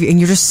cusp of, and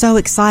you're just so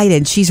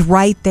excited. She's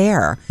right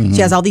there. She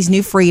has all these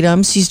new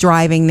freedoms. She's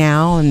driving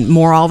now, and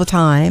more all the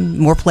time,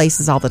 more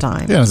places all the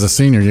time. Yeah, as a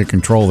senior, you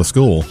control the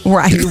school.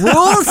 Right, rule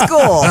the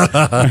school.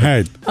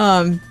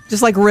 Right.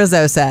 Just like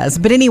Rizzo says.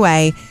 But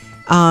anyway,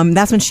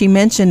 that's when she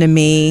mentioned to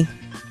me,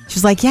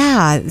 she's like,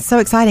 yeah, it's so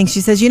exciting.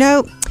 She says,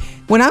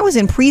 when I was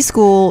in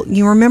preschool,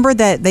 you remember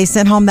that they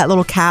sent home that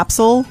little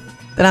capsule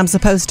that I'm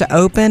supposed to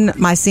open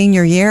my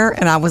senior year?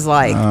 And I was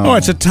like... Oh,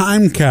 it's a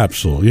time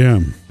capsule, yeah.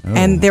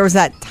 And there was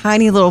that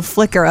tiny little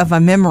flicker of a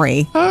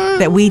memory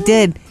that we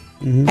did.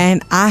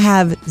 And I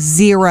have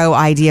zero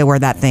idea where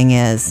that thing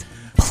is.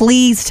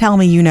 Please tell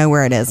me you know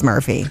where it is,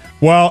 Murphy.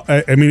 Well,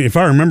 I mean, if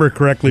I remember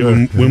correctly,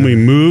 when we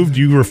moved,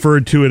 you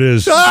referred to it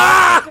as...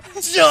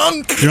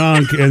 Junk!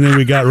 Junk, and then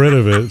we got rid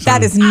of it. So.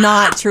 That is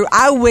not true.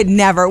 I would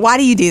never. Why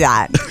do you do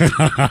that?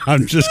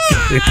 I'm just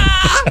kidding.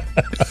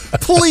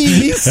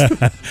 Please.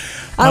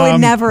 I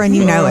would never, and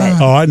you know it.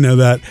 Oh, I know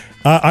that.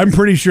 I'm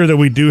pretty sure that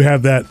we do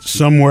have that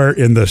somewhere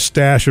in the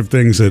stash of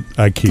things that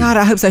I keep. God,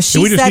 I hope so. She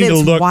we just said need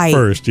it's to look white.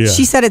 first. Yeah.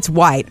 She said it's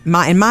white.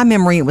 In my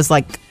memory, it was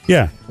like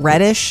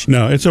reddish.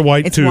 No, it's a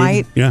white tube. It's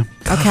white? Yeah.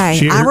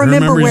 Okay. I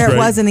remember where it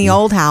was in the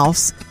old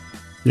house.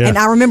 Yeah. And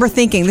I remember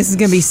thinking, this is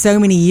going to be so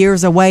many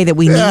years away that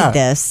we need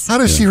this. How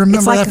does she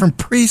remember that from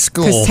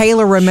preschool? Because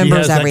Taylor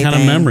remembers she has everything. That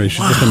kind of memory.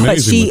 She's just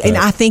amazing. But and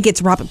I think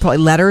it's probably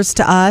letters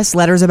to us,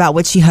 letters about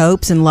what she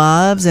hopes and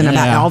loves, and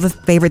about all the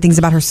favorite things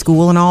about her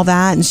school and all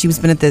that. And she was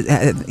been at the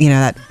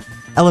that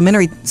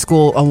elementary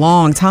school a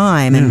long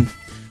time, and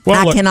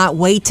I cannot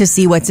wait to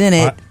see what's in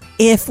it.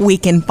 If we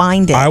can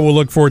find it. I will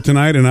look for it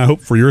tonight, and I hope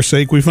for your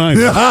sake we find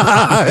it.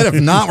 And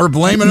if not, we're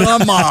blaming it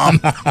on Mom.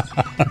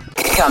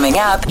 Coming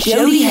up,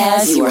 Jody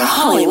has your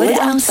Hollywood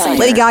Outsider.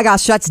 Lady Gaga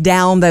shuts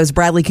down those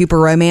Bradley Cooper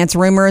romance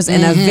rumors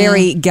in a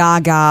very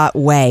Gaga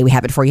way. We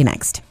have it for you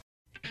next.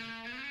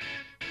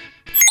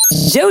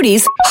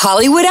 Jody's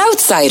Hollywood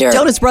Outsider.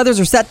 Jonas Brothers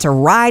are set to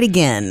ride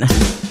again.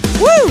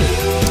 Woo!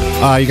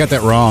 You got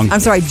that wrong. I'm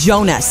sorry,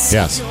 Jonas.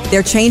 Yes.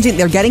 They're changing.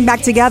 They're getting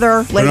back together.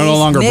 Ladies, they're no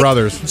longer Nick,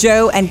 brothers.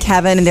 Joe and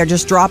Kevin, and they're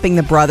just dropping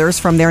the brothers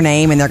from their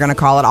name, and they're going to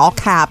call it all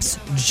caps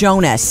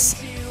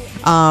Jonas.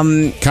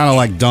 Kind of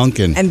like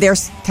Duncan. And they're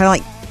kind of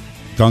like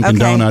Dunkin'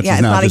 Donuts. Yeah, is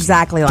it's now not just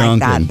exactly like Dunkin'.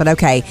 that, but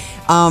okay.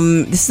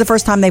 This is the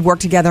first time they've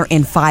worked together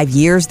in 5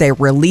 years. They're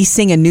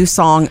releasing a new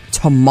song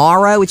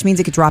tomorrow, which means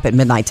it could drop at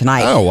midnight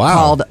tonight. Oh, wow.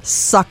 Called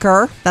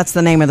Sucker. That's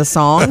the name of the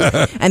song.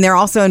 And they're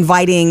also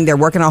they're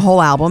working on a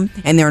whole album,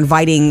 and they're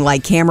inviting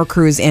like camera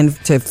crews in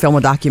to film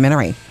a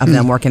documentary of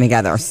them working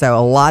together. So a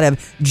lot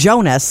of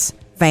Jonas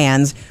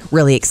fans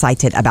really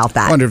excited about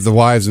that. I wonder if the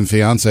wives and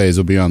fiancés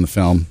will be on the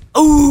film.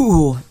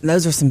 Ooh,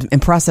 those are some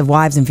impressive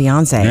wives and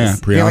fiancés. Yeah,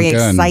 Priyanka very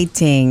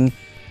exciting.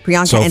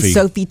 Priyanka and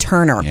Sophie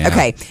Turner. Yeah.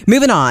 Okay,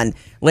 moving on.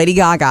 Lady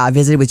Gaga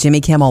visited with Jimmy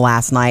Kimmel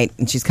last night,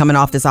 and she's coming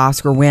off this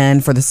Oscar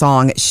win for the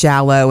song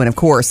Shallow. And of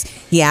course,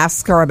 he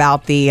asks her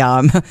about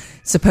the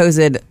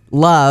supposed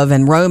love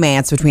and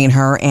romance between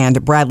her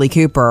and Bradley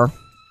Cooper.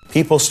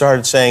 People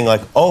started saying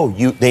like, "Oh,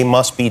 they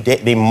must be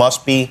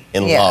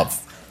in love."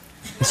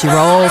 She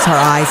rolls her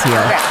eyes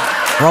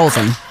here. Rolls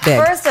them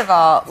big. First of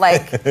all,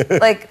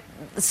 like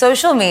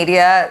social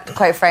media,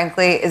 quite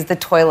frankly, is the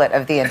toilet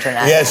of the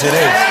internet. Yes, it is.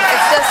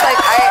 It's just like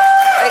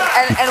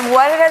and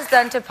what it has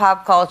done to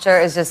pop culture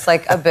is just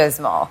like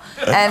abysmal.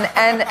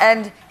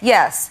 And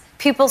yes,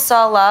 people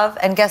saw love,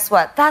 and guess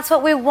what? That's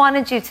what we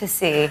wanted you to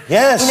see.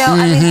 Yes.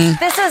 I mean,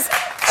 this is.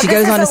 She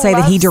goes on to say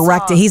that he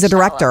directed. He's a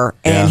director,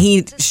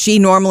 and she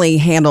normally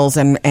handles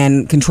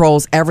and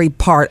controls every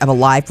part of a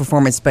live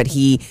performance, but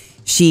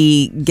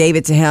she gave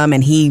it to him,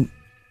 and he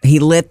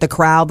lit the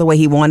crowd the way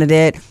he wanted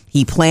it.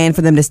 He planned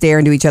for them to stare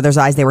into each other's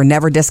eyes. They were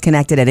never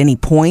disconnected at any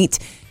point.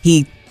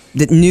 He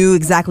knew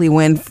exactly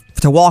when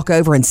to walk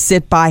over and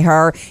sit by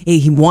her.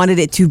 He wanted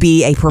it to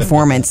be a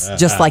performance,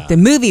 just like the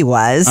movie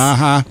was.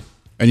 And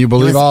you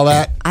believe all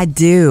that? I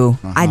do.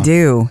 I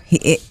do.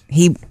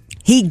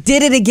 He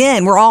did it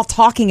again. We're all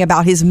talking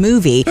about his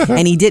movie,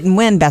 and he didn't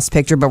win Best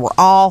Picture, but we're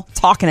all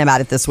talking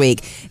about it this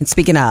week. And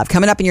speaking of,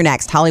 coming up in your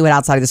next Hollywood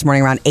Outsider this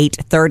morning around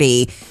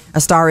 8:30,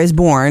 A Star is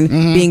Born,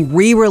 being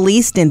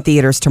re-released in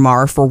theaters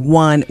tomorrow for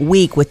 1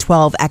 week with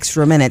 12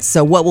 extra minutes.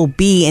 So what will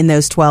be in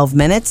those 12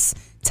 minutes?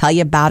 Tell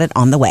you about it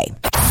on the way.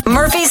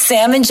 Murphy,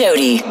 Sam, and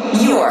Jody,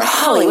 your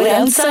Hollywood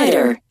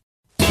Outsider.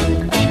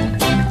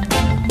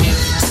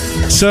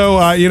 So,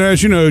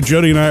 as you know,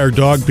 Jody and I are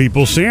dog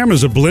people. Sam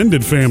is a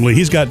blended family.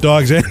 He's got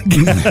dogs and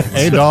cats.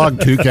 A dog,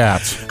 2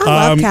 cats.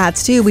 I love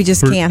cats too. We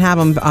just can't have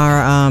them.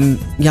 Our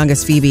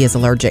youngest Phoebe is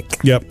allergic.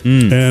 Yep.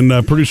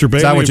 And producer Bailey.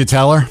 Is that what you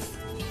tell her?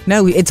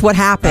 No, it's what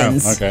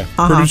happens. Oh, okay.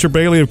 Producer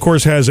Bailey, of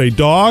course, has a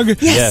dog.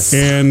 Yes.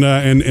 And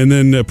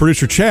then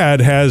producer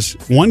Chad has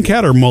one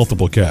cat or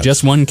multiple cats?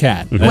 Just one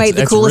cat. Wait,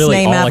 the coolest really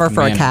name all I ever can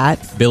for a manage.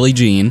 cat. Billie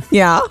Jean.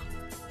 Yeah.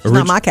 It's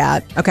not my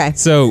cat. Okay.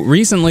 So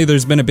recently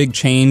there's been a big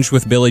change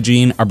with Billie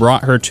Jean. I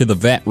brought her to the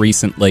vet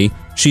recently.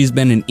 She's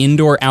been an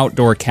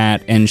indoor-outdoor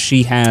cat, and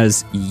she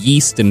has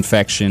yeast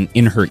infection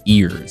in her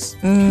ears.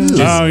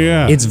 Oh,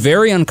 yeah. It's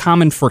very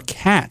uncommon for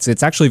cats.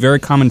 It's actually very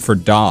common for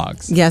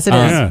dogs. Yes, it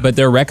is. Yeah. But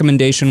their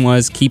recommendation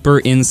was keep her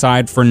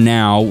inside for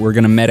now. We're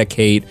going to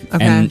medicate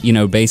Okay. and,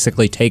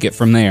 basically take it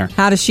from there.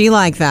 How does she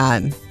like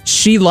that?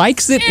 She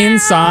likes it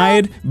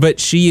inside, but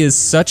she is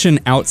such an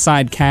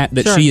outside cat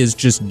that Sure. she is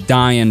just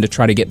dying to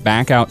try to get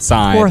back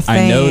outside. Poor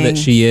I know thing. that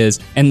she is.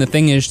 And the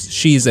thing is,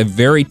 she's a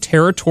very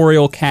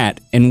territorial cat,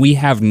 and we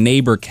have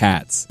neighbor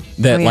cats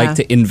that Oh, yeah. like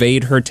to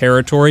invade her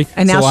territory.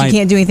 And now she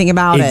can't do anything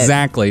about it.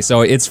 Exactly.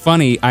 So it's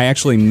funny. I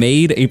actually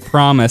made a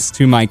promise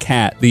to my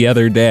cat the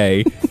other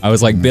day. I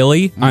was like,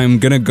 Billy, I'm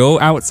going to go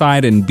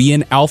outside and be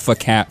an alpha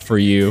cat for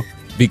you.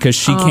 Because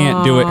she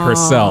can't do it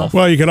herself.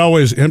 Well, you could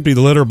always empty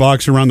the litter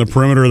box around the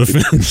perimeter of the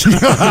fence.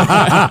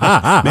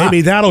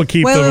 Maybe that'll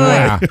keep them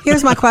away. Wait.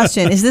 Here's my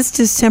question: is this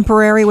just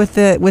temporary with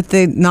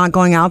the not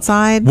going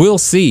outside? We'll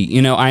see.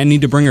 I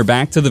need to bring her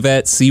back to the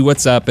vet, see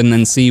what's up, and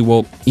then see,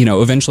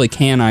 eventually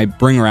can I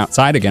bring her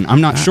outside again?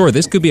 I'm not sure.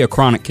 This could be a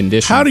chronic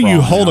condition. How do for you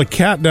all I hold know. a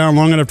cat down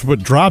long enough to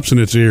put drops in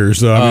its ears,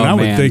 though? I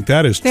would man. think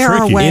that is There are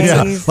tricky. ways.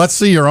 Yeah. Let's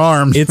see your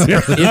arms.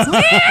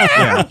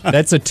 Yeah,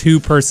 that's a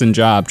 2-person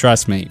job,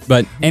 trust me.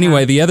 But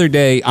anyway, the other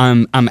day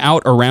I'm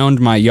out around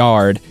my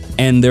yard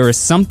and there is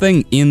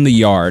something in the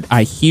yard.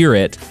 I hear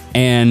it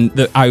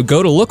and I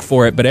go to look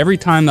for it, but every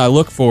time I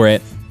look for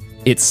it,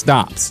 it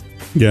stops.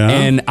 Yeah.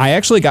 And I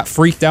actually got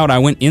freaked out. I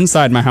went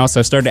inside my house.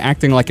 I started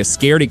acting like a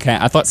scaredy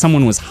cat. I thought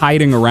someone was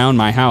hiding around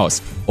my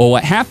house. Well,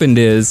 what happened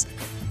is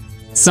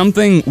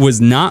something was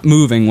not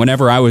moving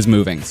whenever I was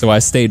moving. So I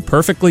stayed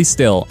perfectly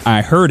still.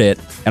 I heard it,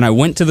 and I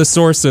went to the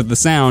source of the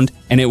sound,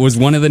 and it was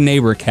one of the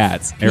neighbor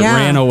cats. It Yeah.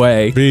 ran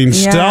away. Being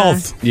Yeah.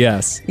 stealth,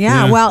 Yes.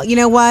 Yeah. Well, you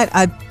know what?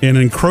 an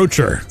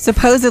encroacher.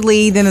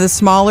 Supposedly, the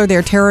smaller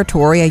their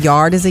territory, a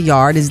yard is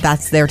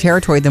that's their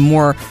territory. The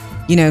more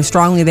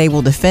strongly they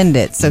will defend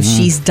it. So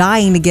she's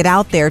dying to get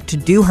out there to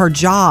do her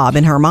job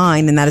in her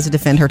mind, and that is to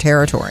defend her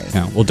territory.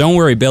 Yeah. Well, don't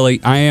worry, Billy.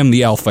 I am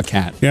the alpha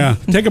cat. Yeah.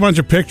 Take a bunch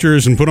of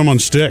pictures and put them on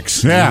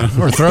sticks. Yeah,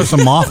 or throw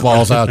some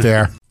mothballs out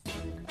there.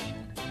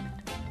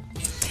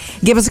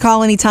 Give us a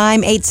call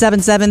anytime,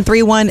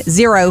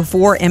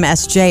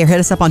 877-310-4MSJ, or hit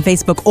us up on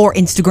Facebook or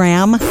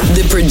Instagram.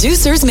 The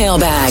producer's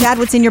mailbag. Chad,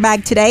 what's in your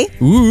bag today?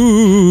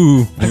 Ooh.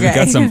 We've Okay.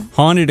 got some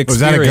haunted Was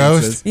that a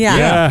experiences. ghost? Yeah.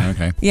 Yeah.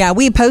 Okay. Yeah,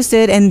 we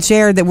posted and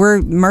shared that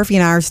Murphy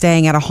and I are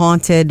staying at a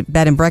haunted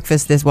bed and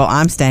breakfast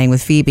I'm staying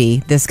with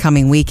Phoebe this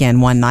coming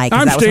weekend one night.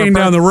 'cause I'm that was her staying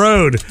down the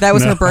road. That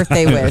was No. her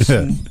birthday wish.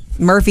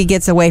 Murphy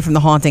gets away from the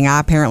haunting. I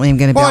apparently am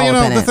going to be all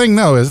up in the it. thing,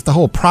 though, is the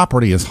whole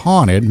property is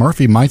haunted.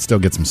 Murphy might still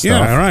get some stuff.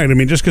 Yeah, right. I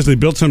mean, just because they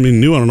built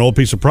something new on an old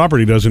piece of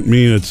property doesn't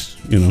mean it's,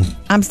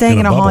 I'm staying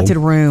in a bubble. haunted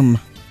room.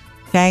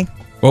 Okay?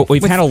 Well,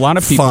 we've had a lot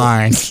of people.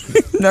 Fine.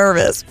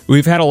 Nervous.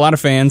 We've had a lot of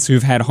fans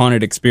who've had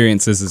haunted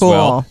experiences as Cool.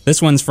 well.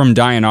 This one's from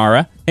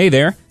Dianara. Hey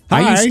there.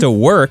 I Hi. used to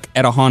work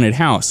at a haunted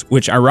house,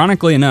 which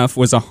ironically enough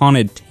was a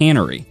haunted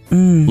tannery.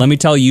 Let me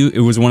tell you, it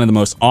was one of the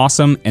most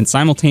awesome and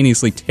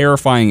simultaneously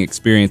terrifying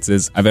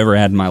experiences I've ever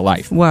had in my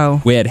life. Whoa.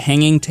 We had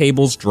hanging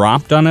tables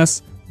dropped on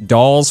us,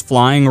 dolls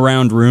flying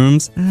around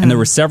rooms, and there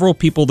were several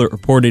people that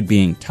reported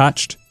being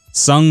touched,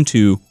 sung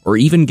to, or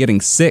even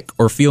getting sick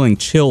or feeling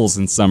chills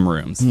in some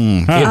rooms.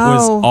 It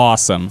was Oh.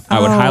 awesome.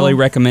 I would highly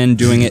recommend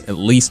doing it at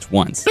least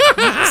once.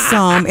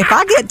 If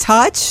I get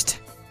touched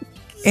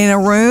in a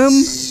room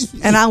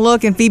and I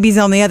look and Phoebe's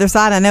on the other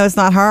side, I know it's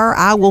not her,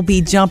 I will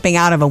be jumping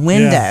out of a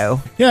window.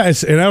 Yeah,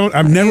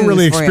 I've never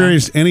really News for ya.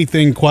 experienced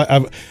anything quite.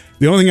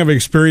 The only thing I've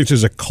experienced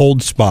is a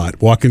cold spot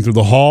walking through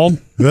the hall.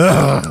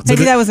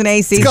 Maybe that was an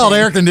AC. It's called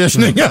thing. air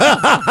conditioning.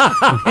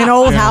 In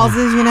old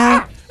houses,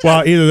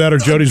 Well, either that or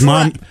Jody's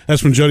mom.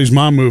 That's when Jody's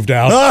mom moved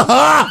out.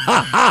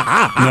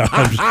 No,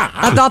 I'm just-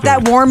 I thought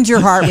that warmed your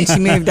heart when she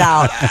moved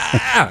out.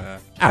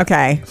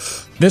 Okay.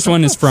 This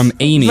one is from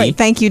Amy. Wait,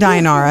 thank you,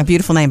 Dianara.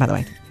 Beautiful name, by the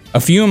way. A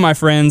few of my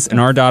friends and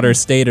our daughter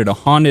stayed at a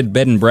haunted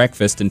bed and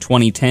breakfast in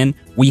 2010.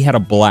 We had a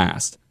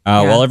blast.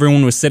 While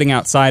everyone was sitting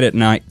outside at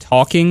night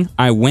talking,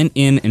 I went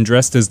in and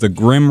dressed as the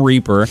Grim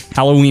Reaper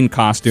Halloween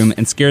costume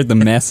and scared the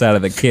mess out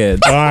of the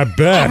kids. I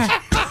bet.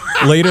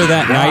 Later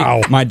that Wow.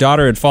 night, my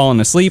daughter had fallen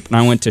asleep and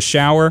I went to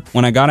shower.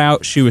 When I got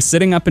out, she was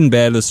sitting up in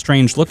bed with a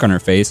strange look on her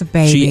face.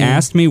 baby. She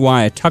asked me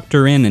why I tucked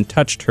her in and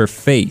touched her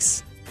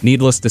face.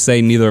 Needless to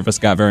say, neither of us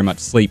got very much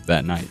sleep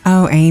that night.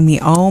 Oh, Amy.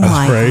 Oh, That's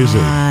my crazy.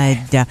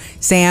 God.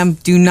 Sam,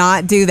 do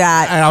not do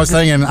that. And I was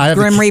thinking, I have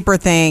Grim Reaper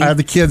thing. I have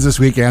the kids this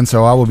weekend,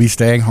 so I will be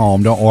staying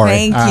home. Don't worry.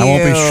 Thank I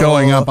won't be you.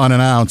 showing up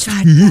unannounced.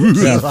 God, thank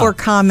you for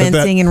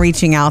commenting and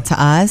reaching out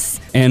to us.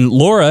 And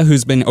Laura,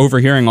 who's been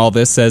overhearing all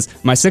this, says,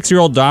 my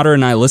 6-year-old daughter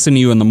and I listen to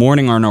you in the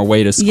morning on our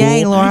way to school.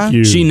 Yay, Laura. Thank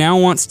you. She now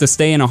wants to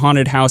stay in a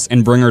haunted house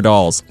and bring her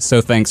dolls.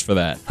 So thanks for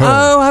that.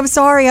 Oh, I'm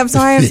sorry.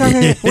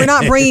 We're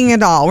not bringing a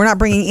doll. We're not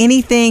bringing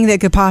anything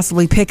that could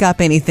possibly pick up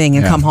anything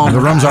and come home. The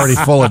with room's us. already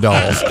full of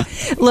dolls.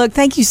 Look,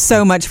 thank you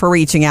so much for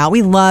reaching out.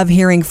 We love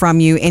hearing from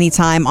you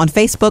anytime on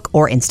Facebook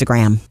or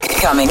Instagram.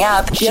 Coming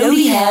up,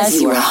 Jody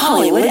has your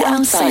Hollywood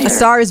Outsider. A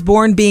Star is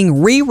Born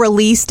being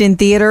re-released in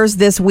theaters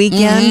this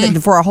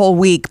weekend for a whole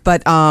week,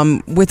 but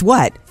with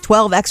what?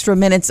 12 extra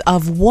minutes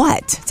of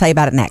what? Tell you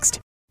about it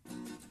next.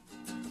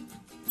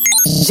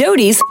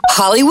 Jody's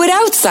Hollywood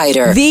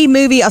Outsider. The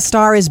movie A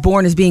Star is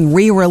Born is being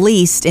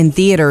re-released in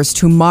theaters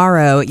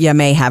tomorrow, you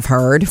may have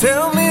heard.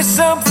 Tell me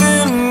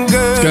something,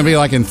 girl. It's going to be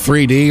like in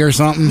 3D or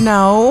something?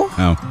 No.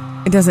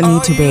 Oh. It doesn't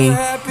need to be.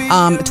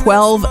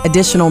 12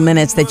 additional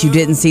minutes that you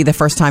didn't see the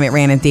first time it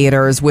ran in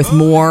theaters with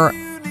more,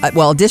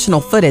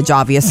 additional footage,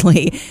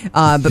 obviously,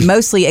 but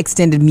mostly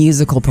extended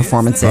musical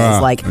performances.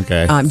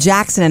 Okay.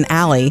 Jackson and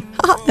Allie,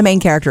 the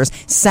main characters,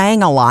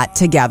 sang a lot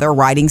together,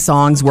 writing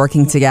songs,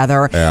 working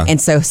together. Yeah.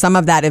 And so some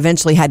of that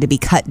eventually had to be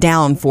cut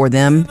down for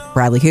them,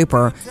 Bradley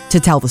Cooper, to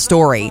tell the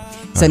story.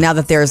 So now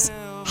that there's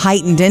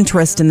heightened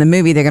interest in the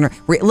movie, they're going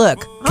to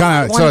look.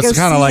 So it's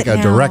kind of like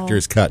a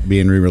director's cut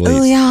being re-released.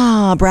 Oh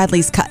yeah,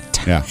 Bradley's cut.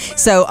 Yeah.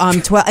 So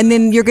 12, and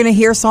then you're going to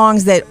hear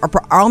songs that are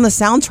on the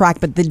soundtrack,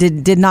 but that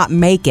did not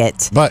make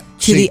it. But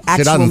to the actual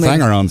she doesn't movie. sing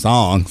her own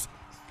songs.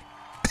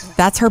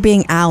 That's her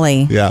being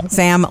Allie. Yeah.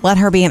 Sam, let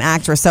her be an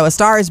actress. So A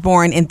Star is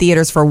Born in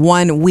theaters for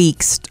 1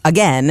 week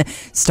again,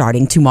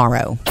 starting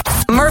tomorrow.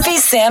 Murphy,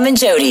 Sam, and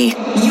Jody,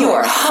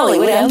 your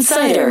Hollywood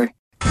Outsider.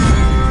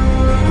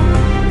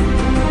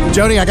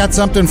 Jody, I got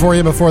something for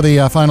you before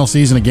the final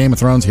season of Game of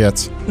Thrones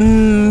hits.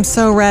 I'm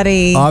so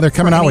ready. They're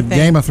coming out with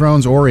Game of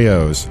Thrones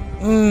Oreos.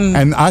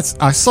 And I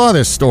saw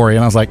this story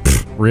and I was like,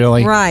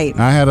 really? Right.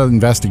 I had to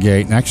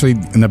investigate. And actually,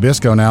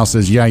 Nabisco now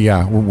says,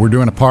 we're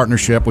doing a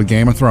partnership with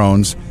Game of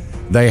Thrones.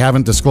 They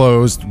haven't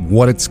disclosed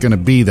what it's going to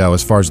be, though,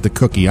 as far as the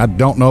cookie. I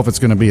don't know if it's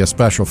going to be a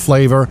special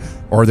flavor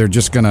or they're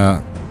just going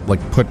to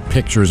put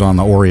pictures on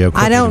the Oreo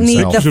cookie I don't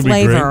need themselves. the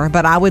flavor,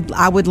 but I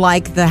would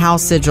like the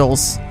house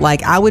sigils.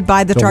 Like I would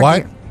buy the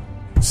what?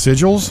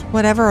 Sigils?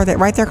 Whatever. Are they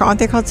right there? Aren't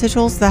they called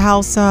sigils? The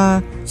house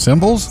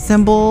Symbols?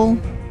 symbol.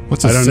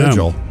 What's a I don't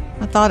sigil? know.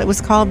 I thought it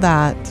was called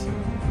that.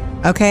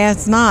 Okay,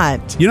 it's not.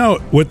 You know,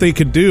 what they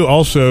could do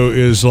also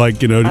is I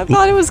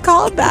thought it was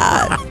called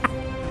that.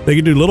 they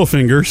could do little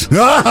fingers. And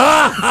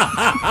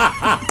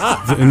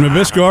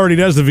Nabisco already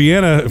does the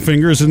Vienna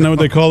fingers. Isn't that what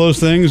they call those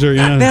things? Or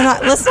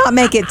Let's not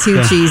make it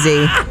too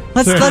cheesy.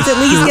 Let's at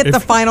least get the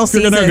final If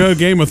you're season. going to go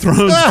Game of Thrones,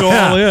 go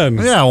all in.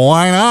 Yeah,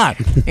 why not?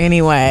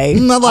 Anyway.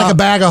 Not like a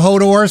bag of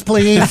Hodors,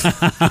 please.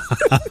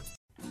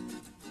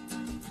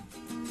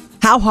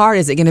 How hard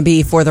is it going to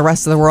be for the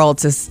rest of the world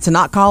to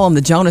not call them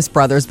the Jonas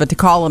Brothers, but to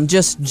call them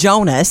just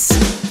Jonas?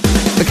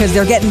 Because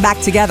they're getting back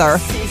together.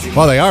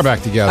 Well, they are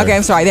back together. Okay,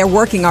 I'm sorry. They're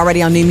working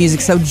already on new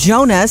music. So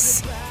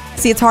Jonas,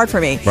 see, it's hard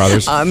for me.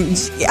 Brothers.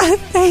 Yeah,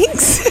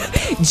 thanks.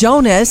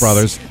 Jonas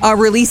Brothers.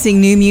 Releasing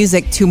new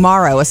music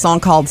tomorrow, a song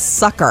called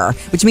Sucker,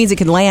 which means it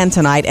can land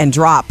tonight and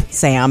drop,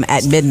 Sam,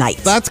 at midnight.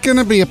 That's going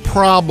to be a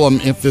problem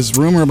if this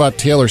rumor about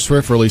Taylor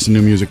Swift releasing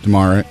new music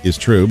tomorrow is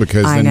true,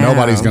 because I then know.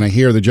 nobody's going to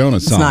hear the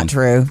Jonas song. It's not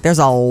true. There's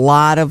a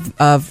lot of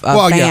fans for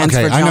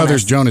Jonas. I know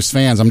there's Jonas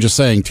fans. I'm just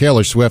saying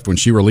Taylor Swift, when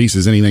she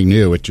releases anything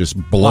new, it just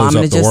blows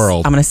up the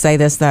world. I'm going to say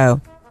this,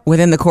 though.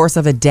 Within the course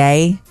of a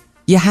day,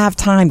 you have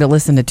time to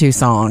listen to 2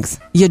 songs.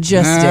 You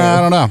just do. I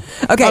don't know.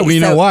 Okay,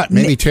 you so know what?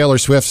 Maybe Taylor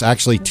Swift's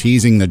actually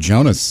teasing the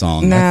Jonas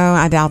song. No,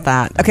 I doubt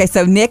that. Okay,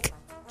 so Nick,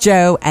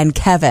 Joe, and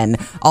Kevin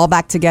all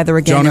back together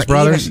again. Jonas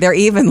Brothers? They're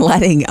even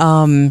letting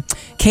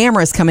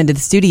cameras come into the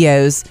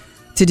studios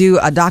to do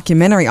a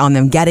documentary on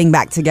them getting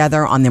back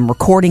together, on them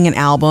recording an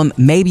album.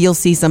 Maybe you'll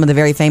see some of the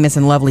very famous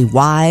and lovely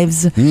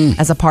wives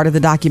as a part of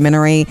the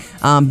documentary.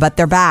 But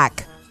they're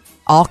back.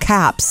 All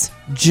caps,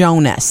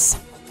 Jonas.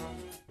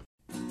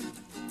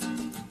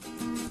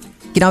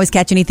 You can always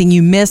catch anything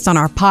you missed on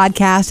our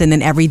podcast, and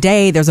then every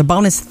day there's a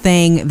bonus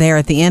thing there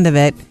at the end of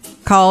it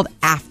called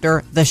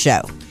After the Show.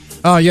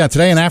 Oh, yeah.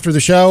 Today and after the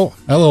show,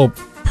 a little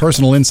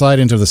personal insight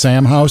into the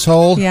Sam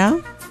household. Yeah?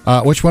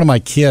 Which one of my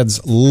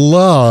kids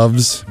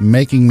loves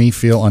making me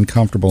feel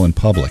uncomfortable in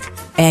public?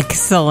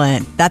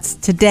 Excellent. That's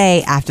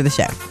today after the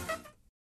show.